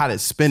keep it or how to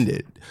spend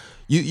it.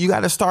 You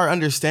got to start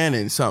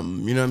understanding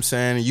something, you know what I'm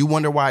saying? You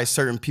wonder why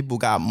certain people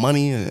got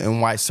money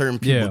and why certain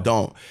people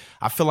don't.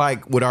 I feel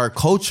like with our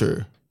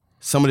culture,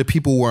 some of the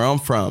people where I'm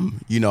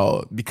from,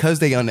 because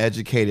they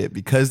uneducated,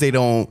 because they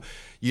don't,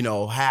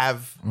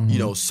 have,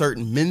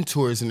 certain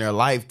mentors in their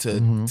life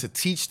to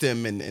teach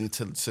them and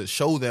to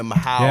show them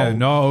how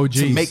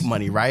to make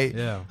money, right?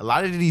 Yeah. A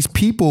lot of these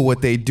people,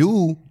 what they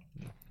do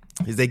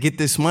is they get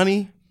this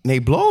money and they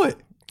blow it.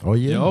 Oh,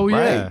 yeah. Oh,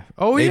 yeah. Right?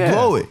 Oh, they yeah.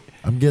 blow it.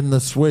 I'm getting the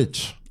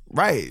switch.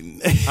 Right.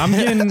 I'm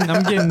getting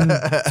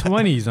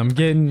 20s. I'm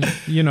getting,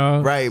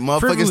 right.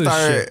 Motherfuckers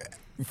started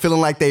feeling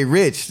like they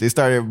rich. They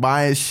started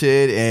buying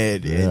shit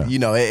and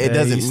it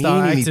doesn't mean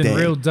anything. Acting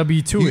real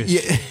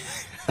W2-ish.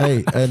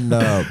 Hey, and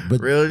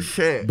but real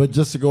shit. But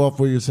just to go off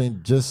what you're saying,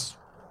 just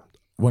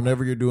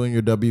whenever you're doing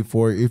your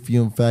W-4, if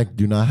you in fact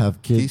do not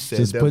have kids,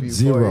 just put W4.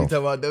 0. You talking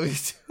about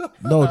W2?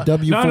 No,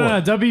 W-4.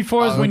 No.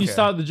 W-4 is when you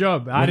start the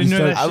job. I didn't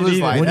know that I shit was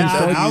either. like,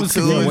 I was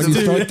confused when you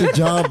too. start the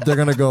job, they're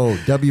gonna go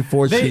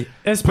W-4 sheet.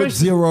 Put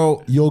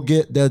 0.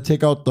 They'll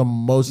take out the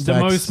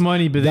most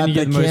money, but then you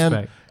get the most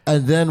back.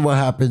 And then what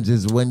happens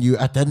is when you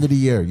at the end of the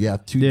year you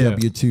have 2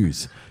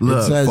 W-2s.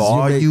 Look,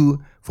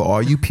 for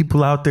all you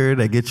people out there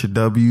that get your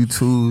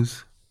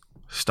W-2s,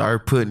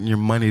 start putting your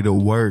money to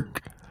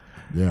work.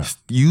 Yeah.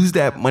 Use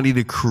that money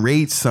to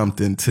create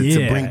something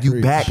to bring you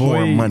back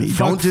more money.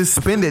 Don't just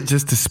spend it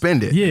just to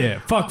spend it. Yeah,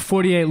 fuck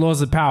 48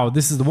 laws of power.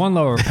 This is the one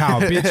law of power,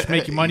 bitch.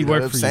 Make your money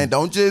work for you.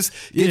 Don't just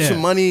get your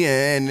money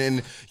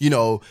and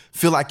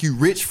feel like you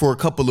rich for a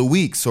couple of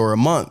weeks or a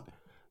month.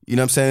 You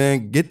know what I'm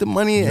saying? Get the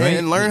money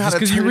and learn how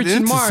to turn it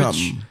into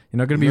something. You're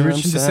not going to be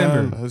rich in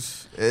December.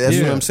 That's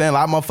what I'm saying. A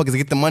lot of motherfuckers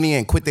get the money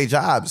and quit their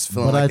jobs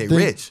feeling like they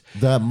rich.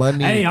 That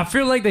money. Hey, I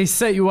feel like they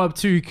set you up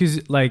too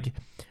because like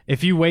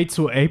if you wait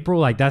till April,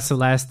 like that's the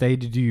last day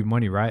to do your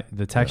money, right?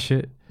 The tax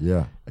shit.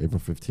 Yeah, April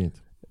 15th.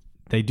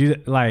 They do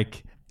that.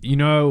 Like,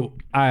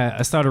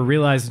 I started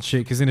realizing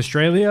shit because in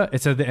Australia,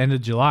 it's at the end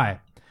of July.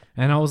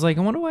 And I was like,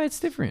 I wonder why it's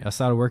different. I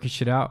started working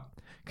shit out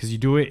because you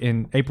do it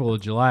in April or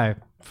July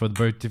for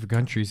both different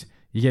countries.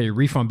 You get your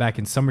refund back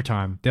in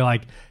summertime. They're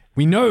like,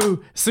 we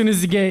know as soon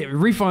as you get a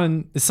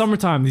refund in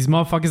summertime, these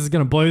motherfuckers is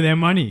going to blow their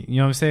money. You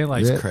know what I'm saying?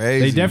 Like, it's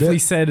crazy. They definitely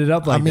set it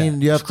up like that.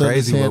 You have to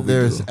understand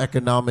there's do.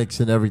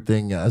 economics and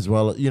everything as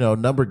well.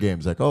 Number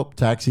games like,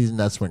 tax season,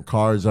 that's when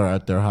cars are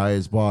at their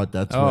highest bought.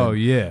 That's when,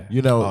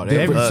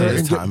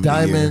 different certain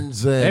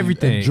diamonds and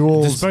everything. And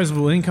jewels.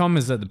 Disposable income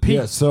is at the peak.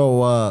 Yeah,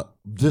 so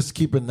just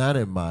keeping that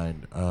in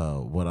mind,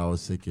 what I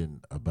was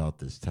thinking about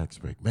this tax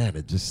break, man,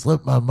 it just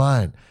slipped my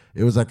mind.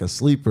 It was like a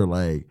sleeper,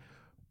 like,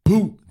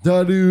 poop,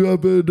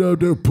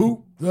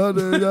 poop,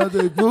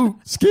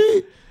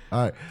 Ski.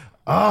 All right.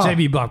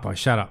 JB Blockbar,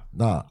 shout out.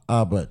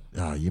 But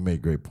you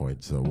made great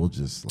points, so we'll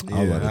just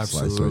I'll let it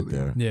slice right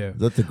there. Yeah.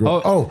 That's the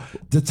great.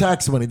 The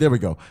tax money. There we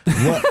go.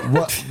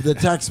 What the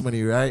tax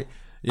money, right?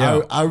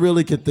 Yeah. I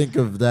really could think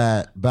of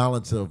that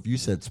balance of you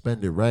said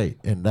spend it right,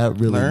 and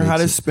that really Learn how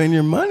to spend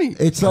your money.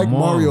 It's like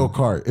Mario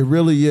Kart. It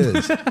really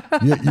is.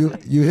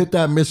 you hit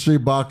that mystery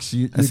box.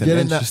 You That's get an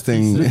in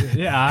interesting.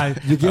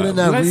 you get in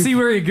that. Let's see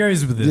where he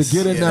goes with this.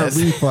 You get in that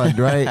refund,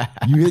 right?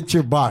 You hit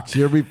your box.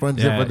 Your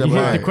refund's in for the you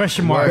hit the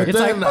question mark. But It's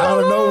then like, out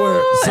of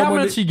nowhere, how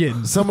much you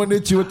getting? Someone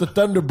hit you with the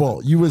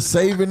Thunderbolt. You was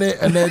saving it,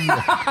 and then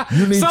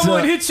you need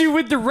Someone to. hits you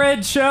with the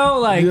red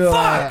shell, like,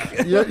 fuck.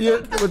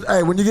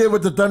 Hey, when you get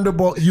with the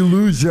Thunderbolt, you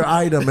lose your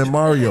item in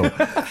Mario.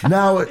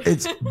 Now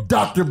it's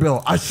Dr.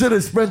 Bill. I should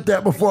have spent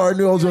that before I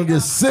knew I was going to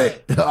get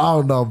sick. I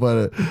don't know,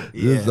 but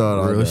real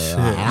shit.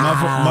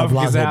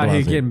 Motherfuckers out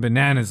here getting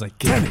bananas, like,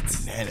 damn it.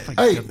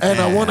 Hey, and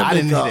I want to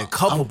make need a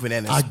couple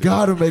bananas. I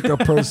got to make a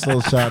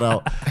personal shout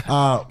out.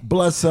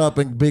 Bless up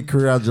and big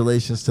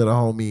congratulations to the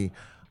homie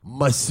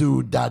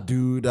Masood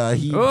Dadoud.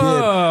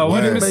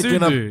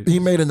 He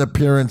made an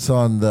appearance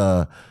on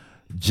the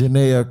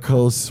Janaea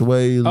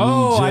Cosway.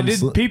 I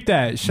did peep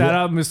that. Shout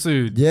out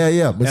Masood.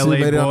 Yeah. Masood LA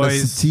made it on the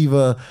boys.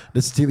 Sativa.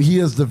 He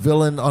is the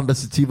villain on the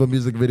Sativa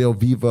music video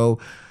Vivo.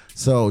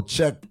 So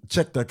check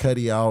the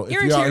Cuddy out.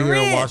 You're if you're too out here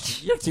rich.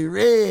 watching, you're too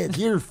rich.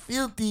 You're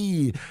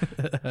filthy.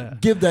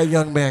 Give that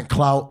young man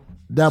clout.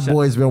 That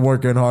boy's been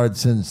working hard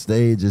since the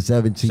age of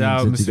 17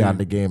 since he got in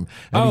the game.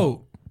 And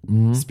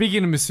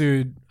speaking of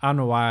Masood, I don't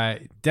know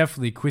why.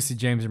 Definitely Quincy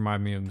James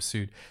reminded me of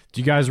Masood.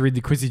 Do you guys read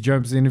the Quincy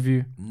James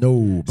interview?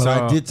 No, but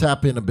I did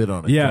tap in a bit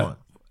on it. Yeah.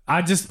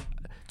 I just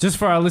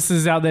for our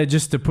listeners out there,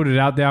 just to put it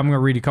out there, I'm going to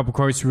read a couple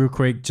quotes real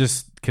quick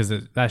just because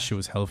that shit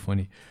was hella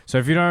funny. So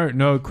if you don't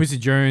know, Quincy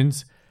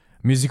Jones,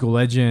 musical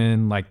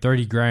legend, like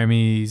 30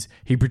 Grammys.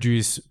 He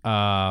produced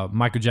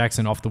Michael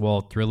Jackson, Off the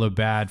Wall, Thriller,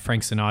 Bad,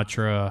 Frank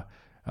Sinatra,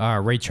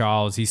 Ray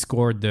Charles. He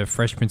scored the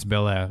Fresh Prince of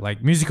Bel-Air.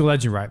 Like musical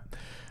legend, right?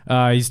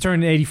 He's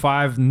turning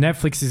 85.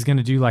 Netflix is going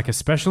to do like a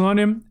special on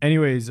him.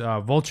 Anyways,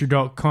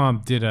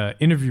 Vulture.com did an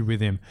interview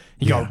with him.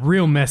 He got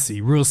real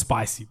messy, real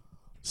spicy.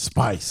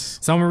 Spice.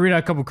 So I'm going to read out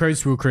a couple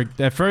quotes real quick.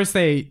 At first,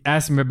 they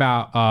asked him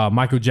about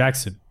Michael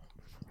Jackson.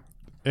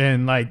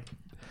 And like,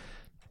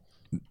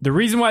 the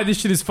reason why this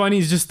shit is funny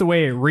is just the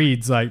way it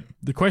reads. Like,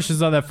 the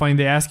questions are that funny.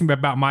 They ask him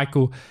about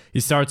Michael. He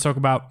starts talking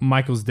about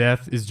Michael's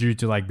death is due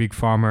to like Big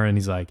Pharma. And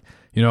he's like,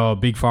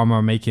 Big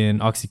Pharma making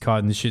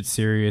Oxycontin, this shit's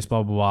serious,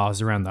 blah, blah, blah. I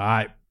was around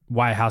the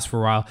White House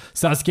for a while.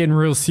 Starts getting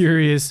real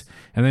serious.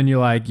 And then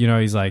you're like,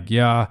 he's like,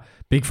 yeah,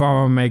 Big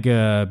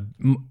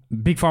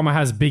Pharma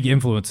has a big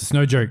influence. It's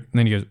no joke. And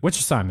then he goes, what's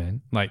your sign,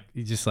 man? Like,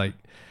 he just like,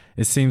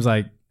 it seems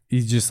like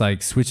he's just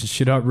like switching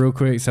shit up real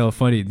quick. It's hella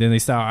funny. Then they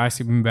start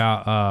asking him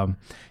about,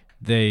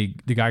 the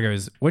guy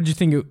goes, what did you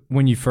think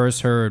when you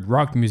first heard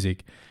rock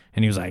music?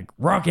 And he was like,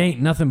 rock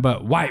ain't nothing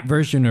but white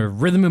version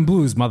of rhythm and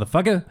blues,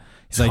 motherfucker.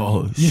 He's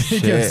like,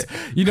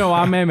 he goes,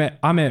 I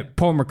met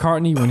Paul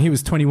McCartney when he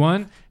was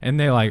 21. And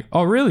they're like,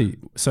 oh, really?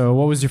 So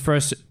what was your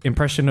first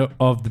impression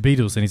of the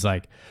Beatles? And he's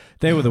like,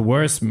 they were the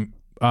worst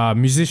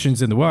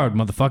musicians in the world,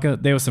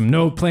 motherfucker. They were some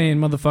no-playing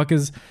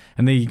motherfuckers.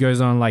 And then he goes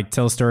on like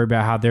tell a story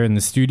about how they're in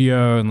the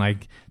studio and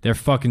like they're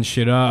fucking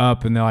shit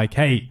up. And they're like,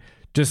 hey,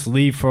 just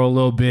leave for a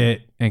little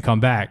bit and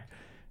come back.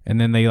 And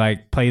then they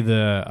like play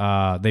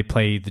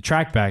the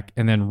track back.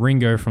 And then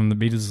Ringo from the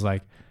Beatles is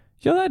like,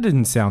 yo, that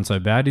didn't sound so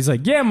bad. He's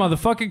like, yeah,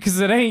 motherfucker, because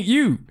it ain't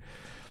you.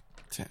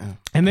 Damn.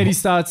 And then he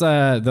starts,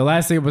 the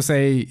last thing I would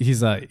say,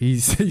 he's like, he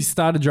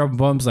started dropping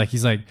bombs. Like,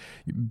 he's like,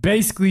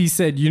 basically he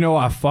said,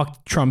 I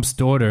fucked Trump's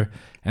daughter.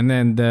 And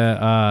then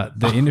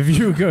the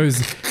interviewer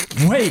goes,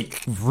 wait,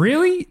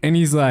 really? And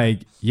he's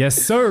like, yes,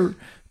 sir.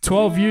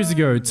 12 years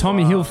ago,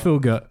 Tommy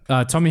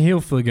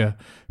Hilfiger,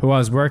 who I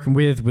was working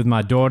with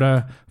my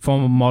daughter,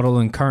 former model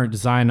and current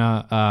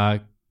designer,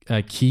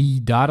 Key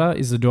Data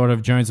is the daughter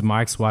of Jones and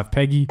my ex-wife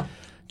Peggy.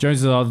 Jones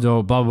is the other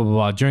daughter, blah, blah,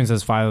 blah. Jones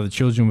has 5 other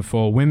children with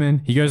 4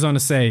 women. He goes on to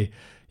say,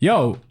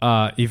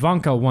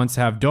 Ivanka wants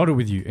to have a daughter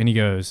with you. And he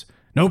goes,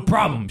 no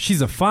problem.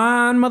 She's a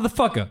fine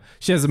motherfucker.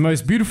 She has the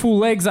most beautiful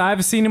legs I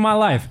ever seen in my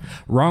life.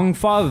 Wrong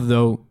father,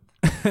 though.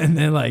 And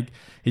then, like,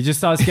 he just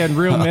starts getting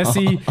real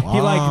messy.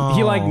 Wow.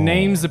 He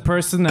names the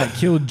person that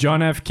killed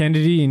John F.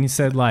 Kennedy. And he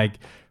said, like,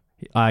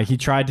 he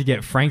tried to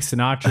get Frank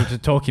Sinatra to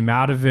talk him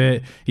out of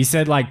it. He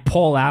said like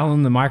Paul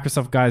Allen, the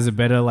Microsoft guy, is a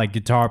better like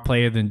guitar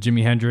player than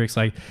Jimi Hendrix.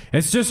 Like,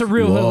 it's just a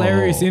real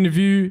hilarious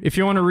interview. If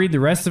you want to read the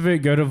rest of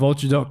it, go to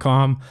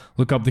vulture.com,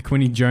 look up the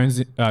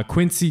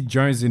Quincy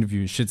Jones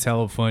interview. Shit's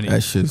hella funny.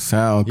 That shit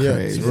sound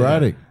crazy. It's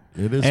erratic.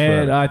 It is.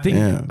 And I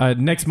think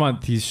next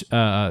month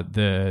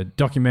the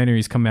documentary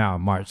is coming out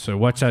in March. So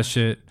watch that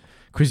shit.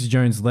 Quincy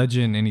Jones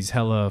legend, and he's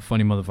hella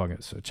funny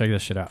motherfucker. So check that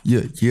shit out.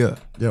 Yeah.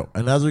 Yo,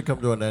 and as we come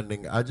to an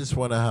ending, I just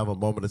want to have a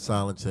moment of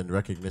silence and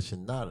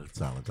recognition. Not of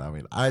silence. I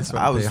mean, I just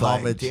want to pay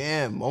homage.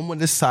 Damn,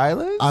 moment of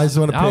silence. I just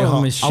want to pay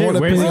homage. I want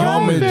to Where's pay the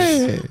homage.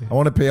 homage? I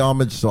want to pay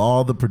homage to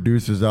all the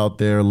producers out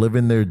there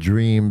living their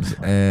dreams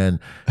and,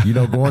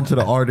 going to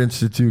the Art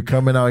Institute,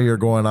 coming out here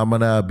going, I'm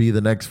going to be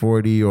the next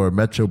 40 or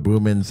Metro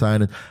Boomin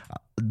signing.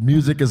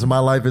 Music is my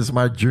life, is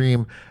my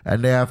dream,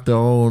 and they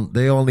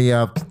only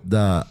have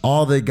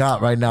all they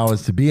got right now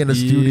is to be in the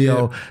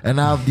studio and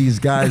have these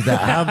guys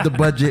that have the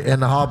budget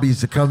and the hobbies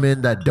to come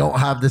in that don't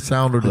have the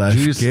sound or the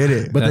juice,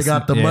 but they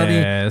got the money,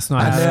 it's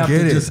not and they have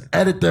to just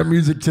edit their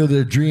music till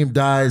their dream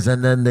dies,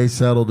 and then they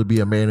settle to be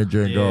a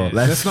manager and go,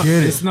 let's get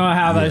it. It's not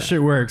how that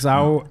shit works.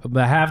 Half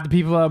the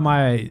people at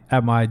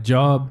my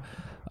job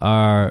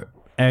are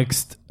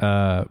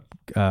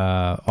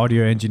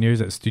audio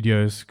engineers at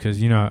studios,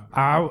 because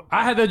I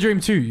had that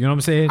dream too. You know what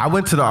I'm saying? I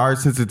went to the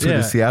Arts Institute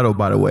in Seattle,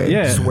 by the way.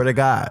 Yeah. Swear to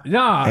God.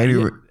 No,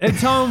 and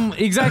tell them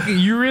exactly.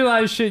 You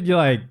realize shit. You're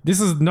like, this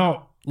is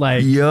not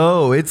like.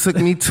 Yo, it took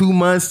me 2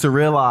 months to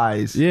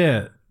realize.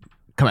 Yeah.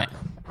 Come on.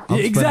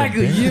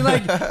 Exactly. You're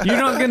like, you're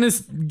not gonna.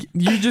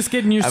 You're just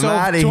getting yourself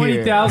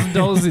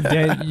 $20,000 a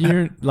day.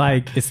 You're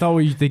like, it's not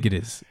what you think it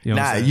is. You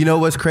know You know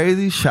what's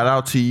crazy? Shout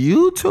out to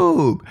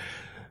YouTube.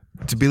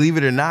 To believe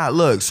it or not,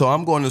 look, so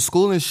I'm going to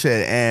school and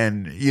shit,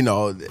 and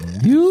YouTube.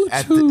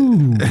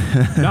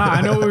 Nah,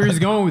 I know where he's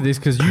going with this,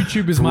 because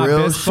YouTube is my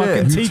best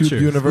fucking teacher.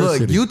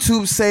 University. Look,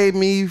 YouTube saved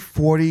me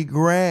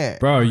 $40,000,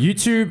 bro.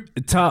 YouTube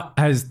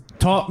has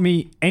taught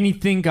me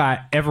anything I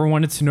ever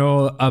wanted to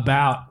know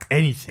about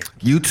anything.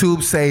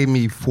 YouTube saved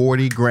me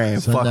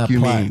 $40,000. Fuck you,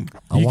 mean?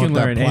 You can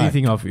learn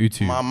anything off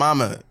YouTube. My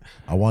mama.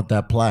 I want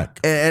that plaque.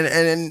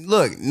 And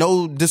look,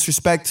 no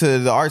disrespect to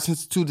the Arts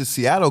Institute of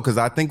Seattle, because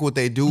I think what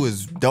they do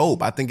is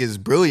dope. I think it's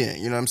brilliant.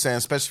 You know what I'm saying?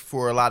 Especially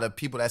for a lot of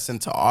people that's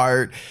into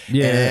art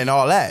and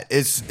all that.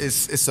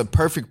 It's a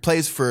perfect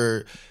place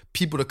for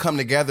people to come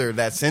together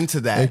that's into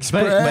that.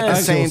 But at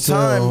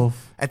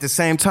the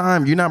same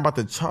time, you're not about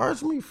to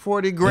charge me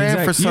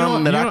 $40,000 for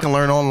something that I can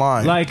learn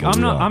online. Like,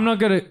 I'm not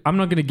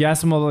gonna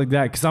gas them all like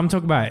that, because I'm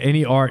talking about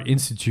any art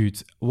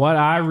institutes. What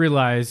I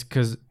realized,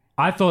 because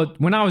I thought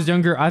when I was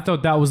younger, I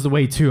thought that was the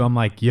way too. I'm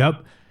like,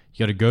 yep, you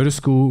got to go to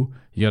school,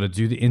 you got to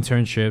do the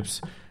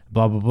internships,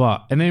 blah blah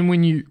blah. And then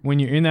when you're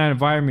in that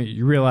environment,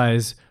 you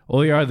realize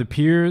all your other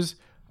peers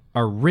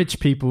are rich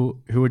people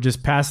who are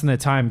just passing their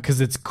time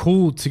because it's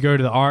cool to go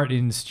to the art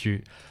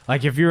institute.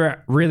 Like, if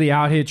you're really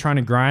out here trying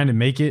to grind and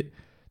make it,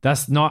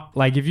 that's not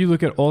like, if you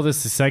look at all the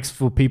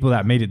successful people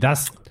that made it,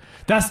 that's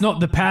not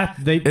the path.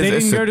 They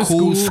didn't go to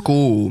school. It's a cool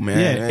school, man.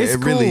 Yeah, it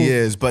really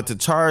is. But to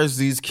charge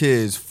these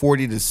kids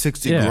 $40,000 to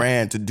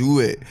 $60,000 to do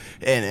it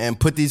and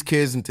put these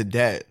kids into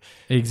debt.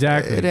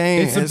 Exactly.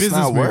 It's a business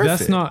not move.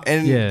 That's not.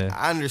 And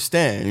I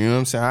understand. You know what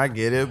I'm saying? I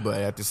get it. But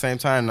at the same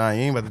time, you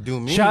ain't about to do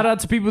me. Shout out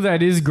to people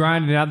that is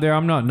grinding out there.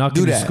 I'm not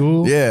knocking the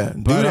school. Yeah.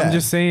 But I'm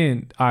just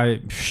saying,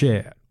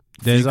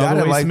 there's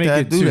other ways to make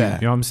it too. You know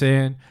what I'm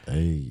saying?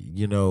 Hey,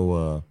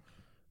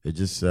 it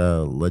just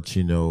lets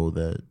you know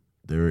that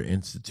there are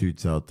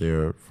institutes out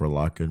there for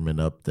locking men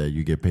up that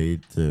you get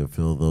paid to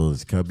fill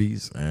those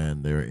cubbies,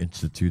 and there are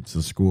institutes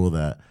of school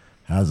that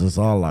has us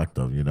all locked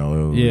up,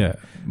 Yeah.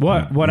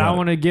 What I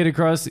want to get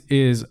across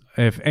is,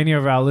 if any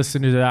of our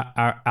listeners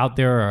are out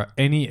there are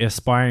any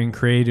aspiring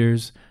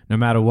creators, no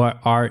matter what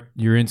art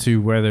you're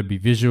into, whether it be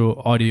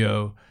visual,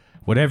 audio,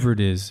 whatever it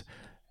is,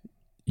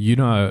 you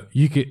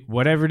could,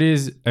 whatever it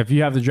is, if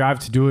you have the drive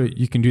to do it,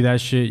 you can do that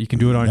shit. You can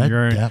do it on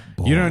your own.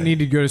 You don't need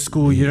to go to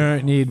school. You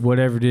don't need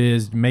whatever it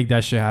is. Make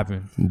that shit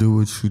happen. Do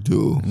what you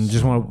do.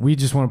 And we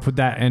just want to put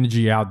that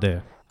energy out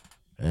there.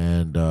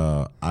 And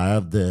I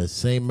have the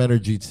same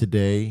energy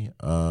today.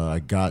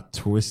 I got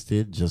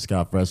twisted, just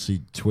got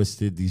freshly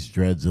twisted. These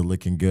dreads are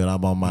looking good.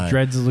 I'm on my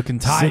dreads are looking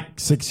tight.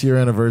 6-year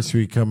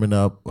anniversary coming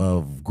up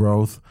of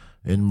growth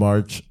in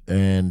March.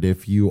 And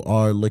if you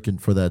are looking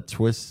for that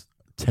twist,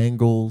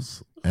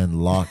 Tangles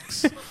and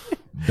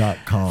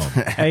locks.com.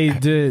 Hey,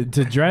 do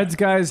dreads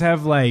guys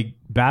have like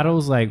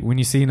battles? Like, when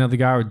you see another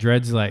guy with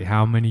dreads, like,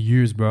 how many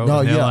years, bro? No,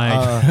 and they're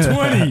like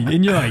 20,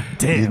 and you're like,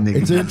 damn.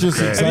 It's an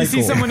interesting cycle. And you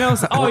see someone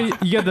else,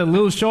 you got the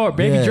little short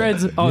baby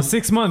dreads,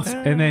 6 months,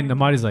 and then the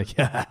body's like,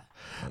 yeah,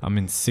 I'm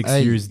in 6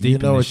 years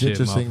deep. In this shit,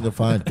 interesting to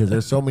find, because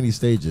there's so many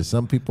stages.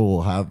 Some people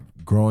will have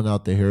grown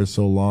out their hair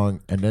so long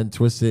and then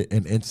twist it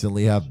and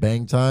instantly have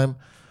bang time,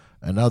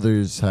 and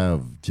others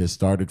have just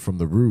started from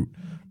the root.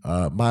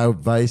 My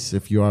advice,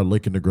 if you are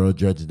looking to grow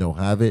dreads and don't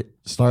have it,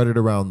 start it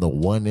around the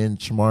 1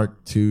 inch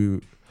mark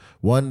to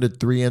 1 to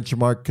 3 inch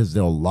mark, because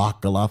they'll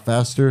lock a lot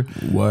faster.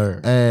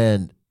 Word.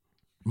 And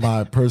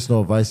my personal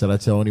advice that I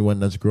tell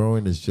anyone that's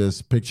growing is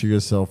just picture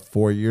yourself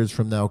 4 years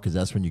from now, because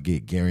that's when you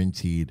get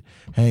guaranteed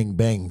hang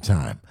bang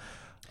time.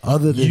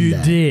 Other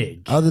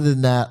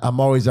than that, I'm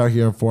always out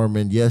here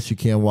informing. Yes, you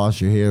can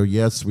wash your hair.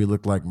 Yes, we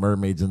look like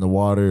mermaids in the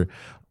water.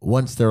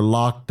 once they're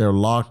locked, they're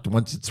locked.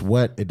 Once it's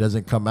wet, it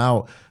doesn't come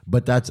out.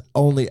 But that's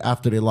only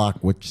after they lock,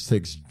 which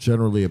takes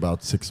generally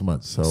about 6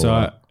 months.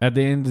 So at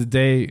the end of the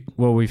day,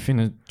 what we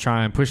finna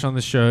try and push on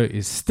the show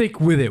is stick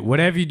with it.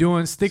 Whatever you're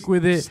doing, stick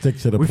with it. Stick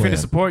to the we plan. Finna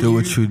support Do you.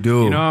 what you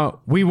do. You know,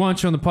 we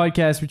want you on the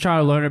podcast. We try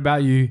to learn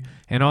about you.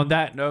 And on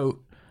that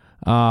note,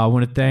 I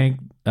want to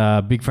thank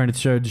big friend of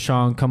the show,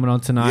 Deshaun, coming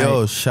on tonight.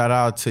 Yo, shout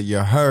out to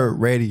your Herd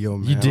Radio,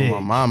 man. You did. My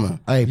mama.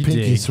 Hey, You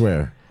pinky did.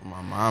 swear.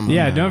 My mama.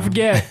 Yeah, man. don't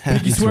forget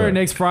Pinky Swear Swear.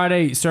 next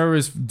Friday.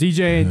 Service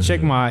DJ.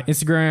 Check my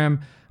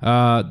Instagram.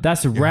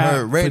 That's a wrap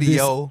Herd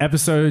Radio. for this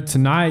episode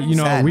tonight. You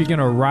know, Sad. we're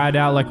gonna ride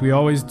out like we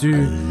always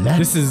do.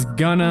 This is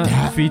Gunna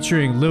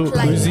featuring Lil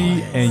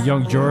Uzi and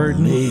Young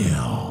Jordan.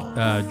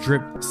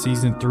 Drip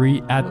Season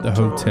 3 at the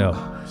hotel.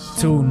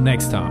 Till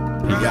next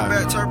time. Peace.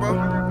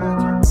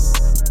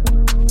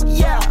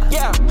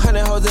 Yeah,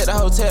 100 hoes at the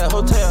hotel.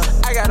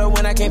 I got her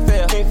when I can't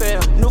fail.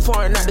 New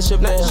foreign, not the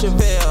Chevelle.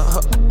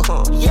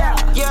 Yeah,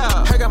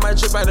 I got my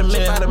drip by the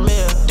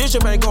mill. This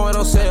drip ain't going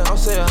on sale.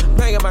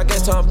 Banging my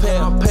gas on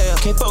pale.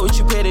 Can't fuck with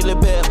you, petty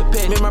little bell.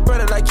 Me and my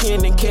brother like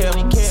Ken and Kel.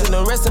 Send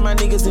the rest of my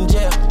niggas in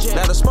jail.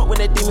 Now the smoke with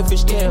that demon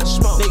fish tail.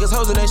 Niggas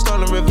hoes and they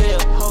stolen reveal.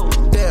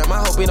 Damn,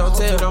 I hope he don't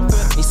tell.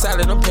 He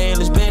solid, I'm paying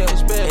his bill.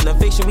 In the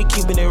fiction, we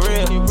keeping it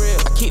real.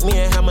 I keep me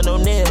a hammer, no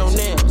nails.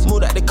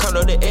 Smooth out the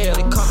condo, the air.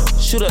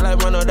 Shoot it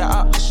like run on the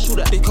op. Shoot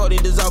out the code,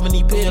 dissolving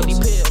these pills.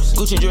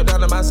 Gucci drip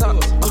down to my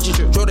socks.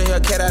 Draw the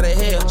Hellcat out of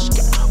hell.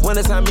 When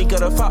it's time, Mika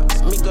the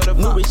Fox.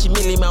 New Richie,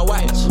 Millie, my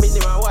watch.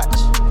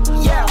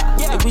 Yeah.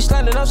 If we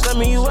standing up,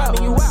 slamming you out.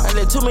 I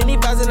let too many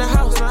vibes in the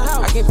house.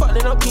 I can't fuck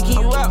then I'm kicking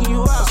you out.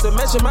 So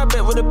matching my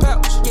bed with a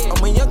pouch.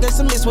 I'm a young got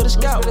some mix with a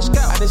scout.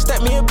 I done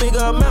stack me a bigger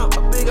amount.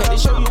 Had to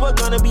show you what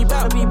gonna be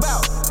bout.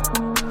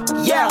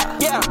 Yeah,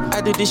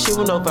 I did this shit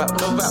with no vow.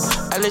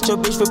 I let your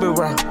bitch whip it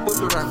round.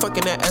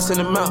 Fucking that ass in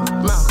the mouth.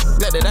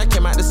 Glad that I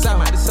came out the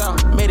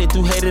south. Made it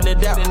through hate and the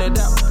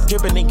doubt.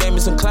 Dripping and gave me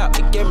some clout.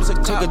 Took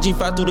a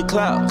G5 through the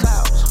clouds.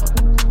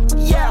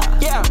 Yeah,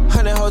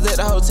 100 hoes at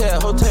the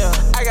hotel.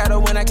 I got her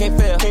when I can't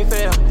fail.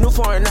 New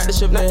foreign, not the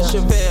Chevelle.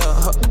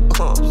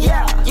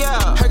 Yeah,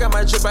 I got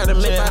my drip by the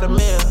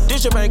mill.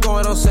 This drip ain't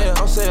going on sale.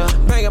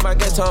 Banging my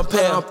gas on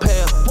pale.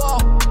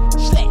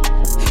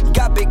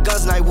 Got big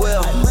guns like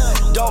Will.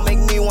 Don't make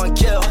me one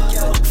kill.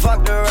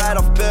 Fuck the right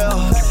off bill.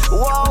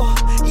 Whoa,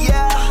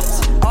 yeah.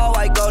 All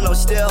white go no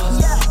still.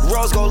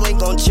 Rose go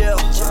link on chill.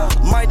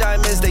 My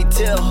diamonds they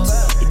till.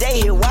 They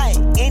hit white,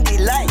 indie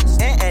light,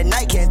 and at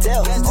night can't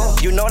tell.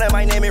 You know that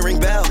my name ain't ring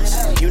bells.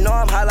 You know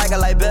I'm hot like a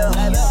light bill.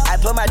 I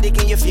put my dick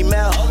in your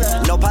female.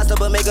 No pasta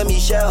but make 'em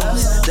eat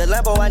shells. The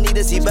Lambo I need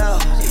to see bell.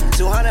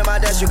 200 my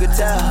dash you could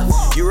tell.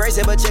 You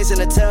racing but chasing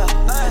the tail.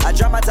 I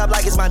drop my top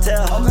like it's my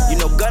tail. You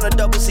know Gunna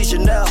double C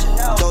Chanel.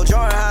 Told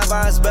Jordan how I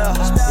buy a spell.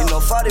 You know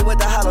 40 with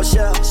the hollow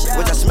shell.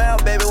 Which I smell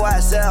baby why I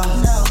sell.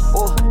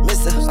 Oh,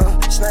 mister,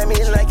 snap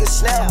me like a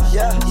snap.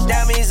 Yeah,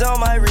 diamonds on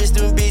my wrist,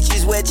 them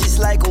bitches wet just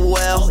like a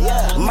well.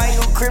 My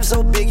new crib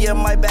so big, yeah,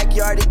 my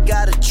backyard it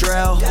got a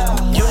trail.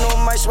 You know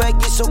my swag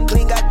is so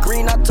clean, got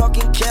green, I'm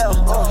talking Kel.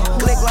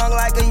 Click long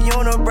like a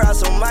unibrow,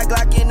 so my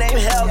Glock in name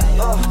hell.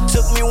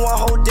 Took me one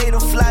whole day to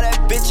fly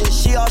that bitch and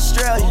she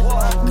Australian.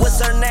 What's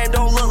her name?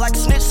 Don't look like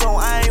snitch, so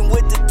I ain't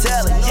with the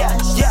telling.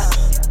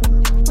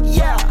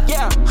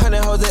 Yeah,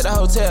 100 hoes at the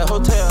hotel.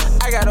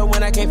 I got her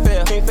when I can't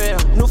fail.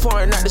 New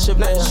foreign, not the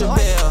Chevelle.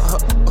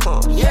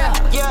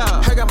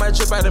 Yeah, I got my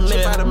drip by the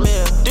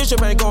mill. This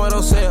drip ain't going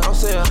on sale.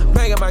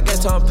 Banging my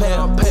gas on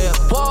pale.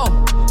 Whoa,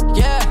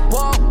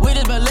 we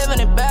just been living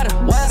it better.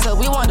 What's up?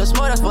 We want the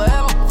smartest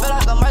forever. Feel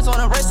like I might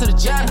wanna race to the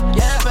jet.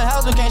 Yeah, if it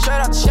helps, we came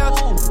straight out the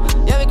shelter.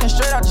 Yeah, we came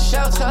straight out the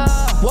shelter.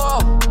 Whoa,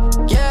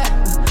 yeah,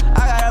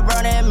 I gotta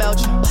burn it and melt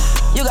you.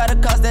 You got the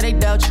cost that they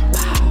dealt you.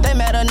 They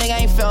mad a nigga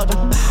ain't felt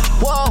them.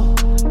 Whoa,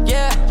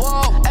 yeah,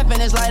 F in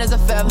his light as a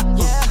feather.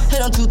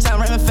 Hit on 2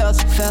 times, Raymond felt.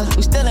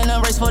 We still in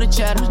the race for the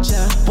cheddar.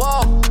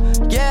 Whoa,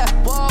 yeah,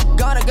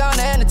 gonna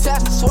and the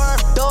test to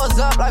swerve. Doors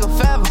up like a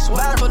feather.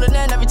 Battle for the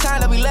net every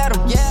time that we let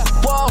them. Yeah,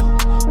 whoa,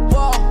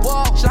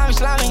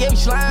 slimy, yeah, we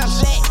slime.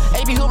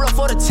 AB Hoopla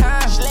for the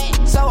time.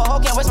 So a hoe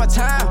can't waste my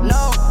time.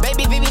 No,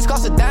 baby VV's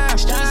cost a dime.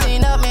 Street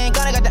seen up, man,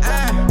 gonna got the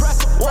iron.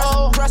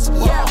 Whoa,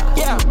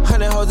 yeah,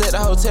 100 hoes at the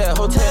hotel.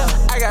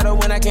 I got her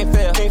when I can't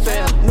fail.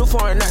 New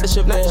foreign, not the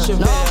Chevelle.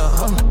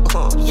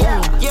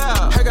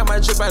 Yeah, I got my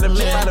drip by the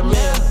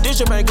mill. This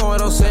drip ain't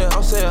going on sale.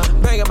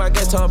 Banging my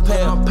gas on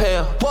pale.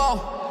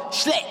 Whoa,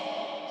 slick.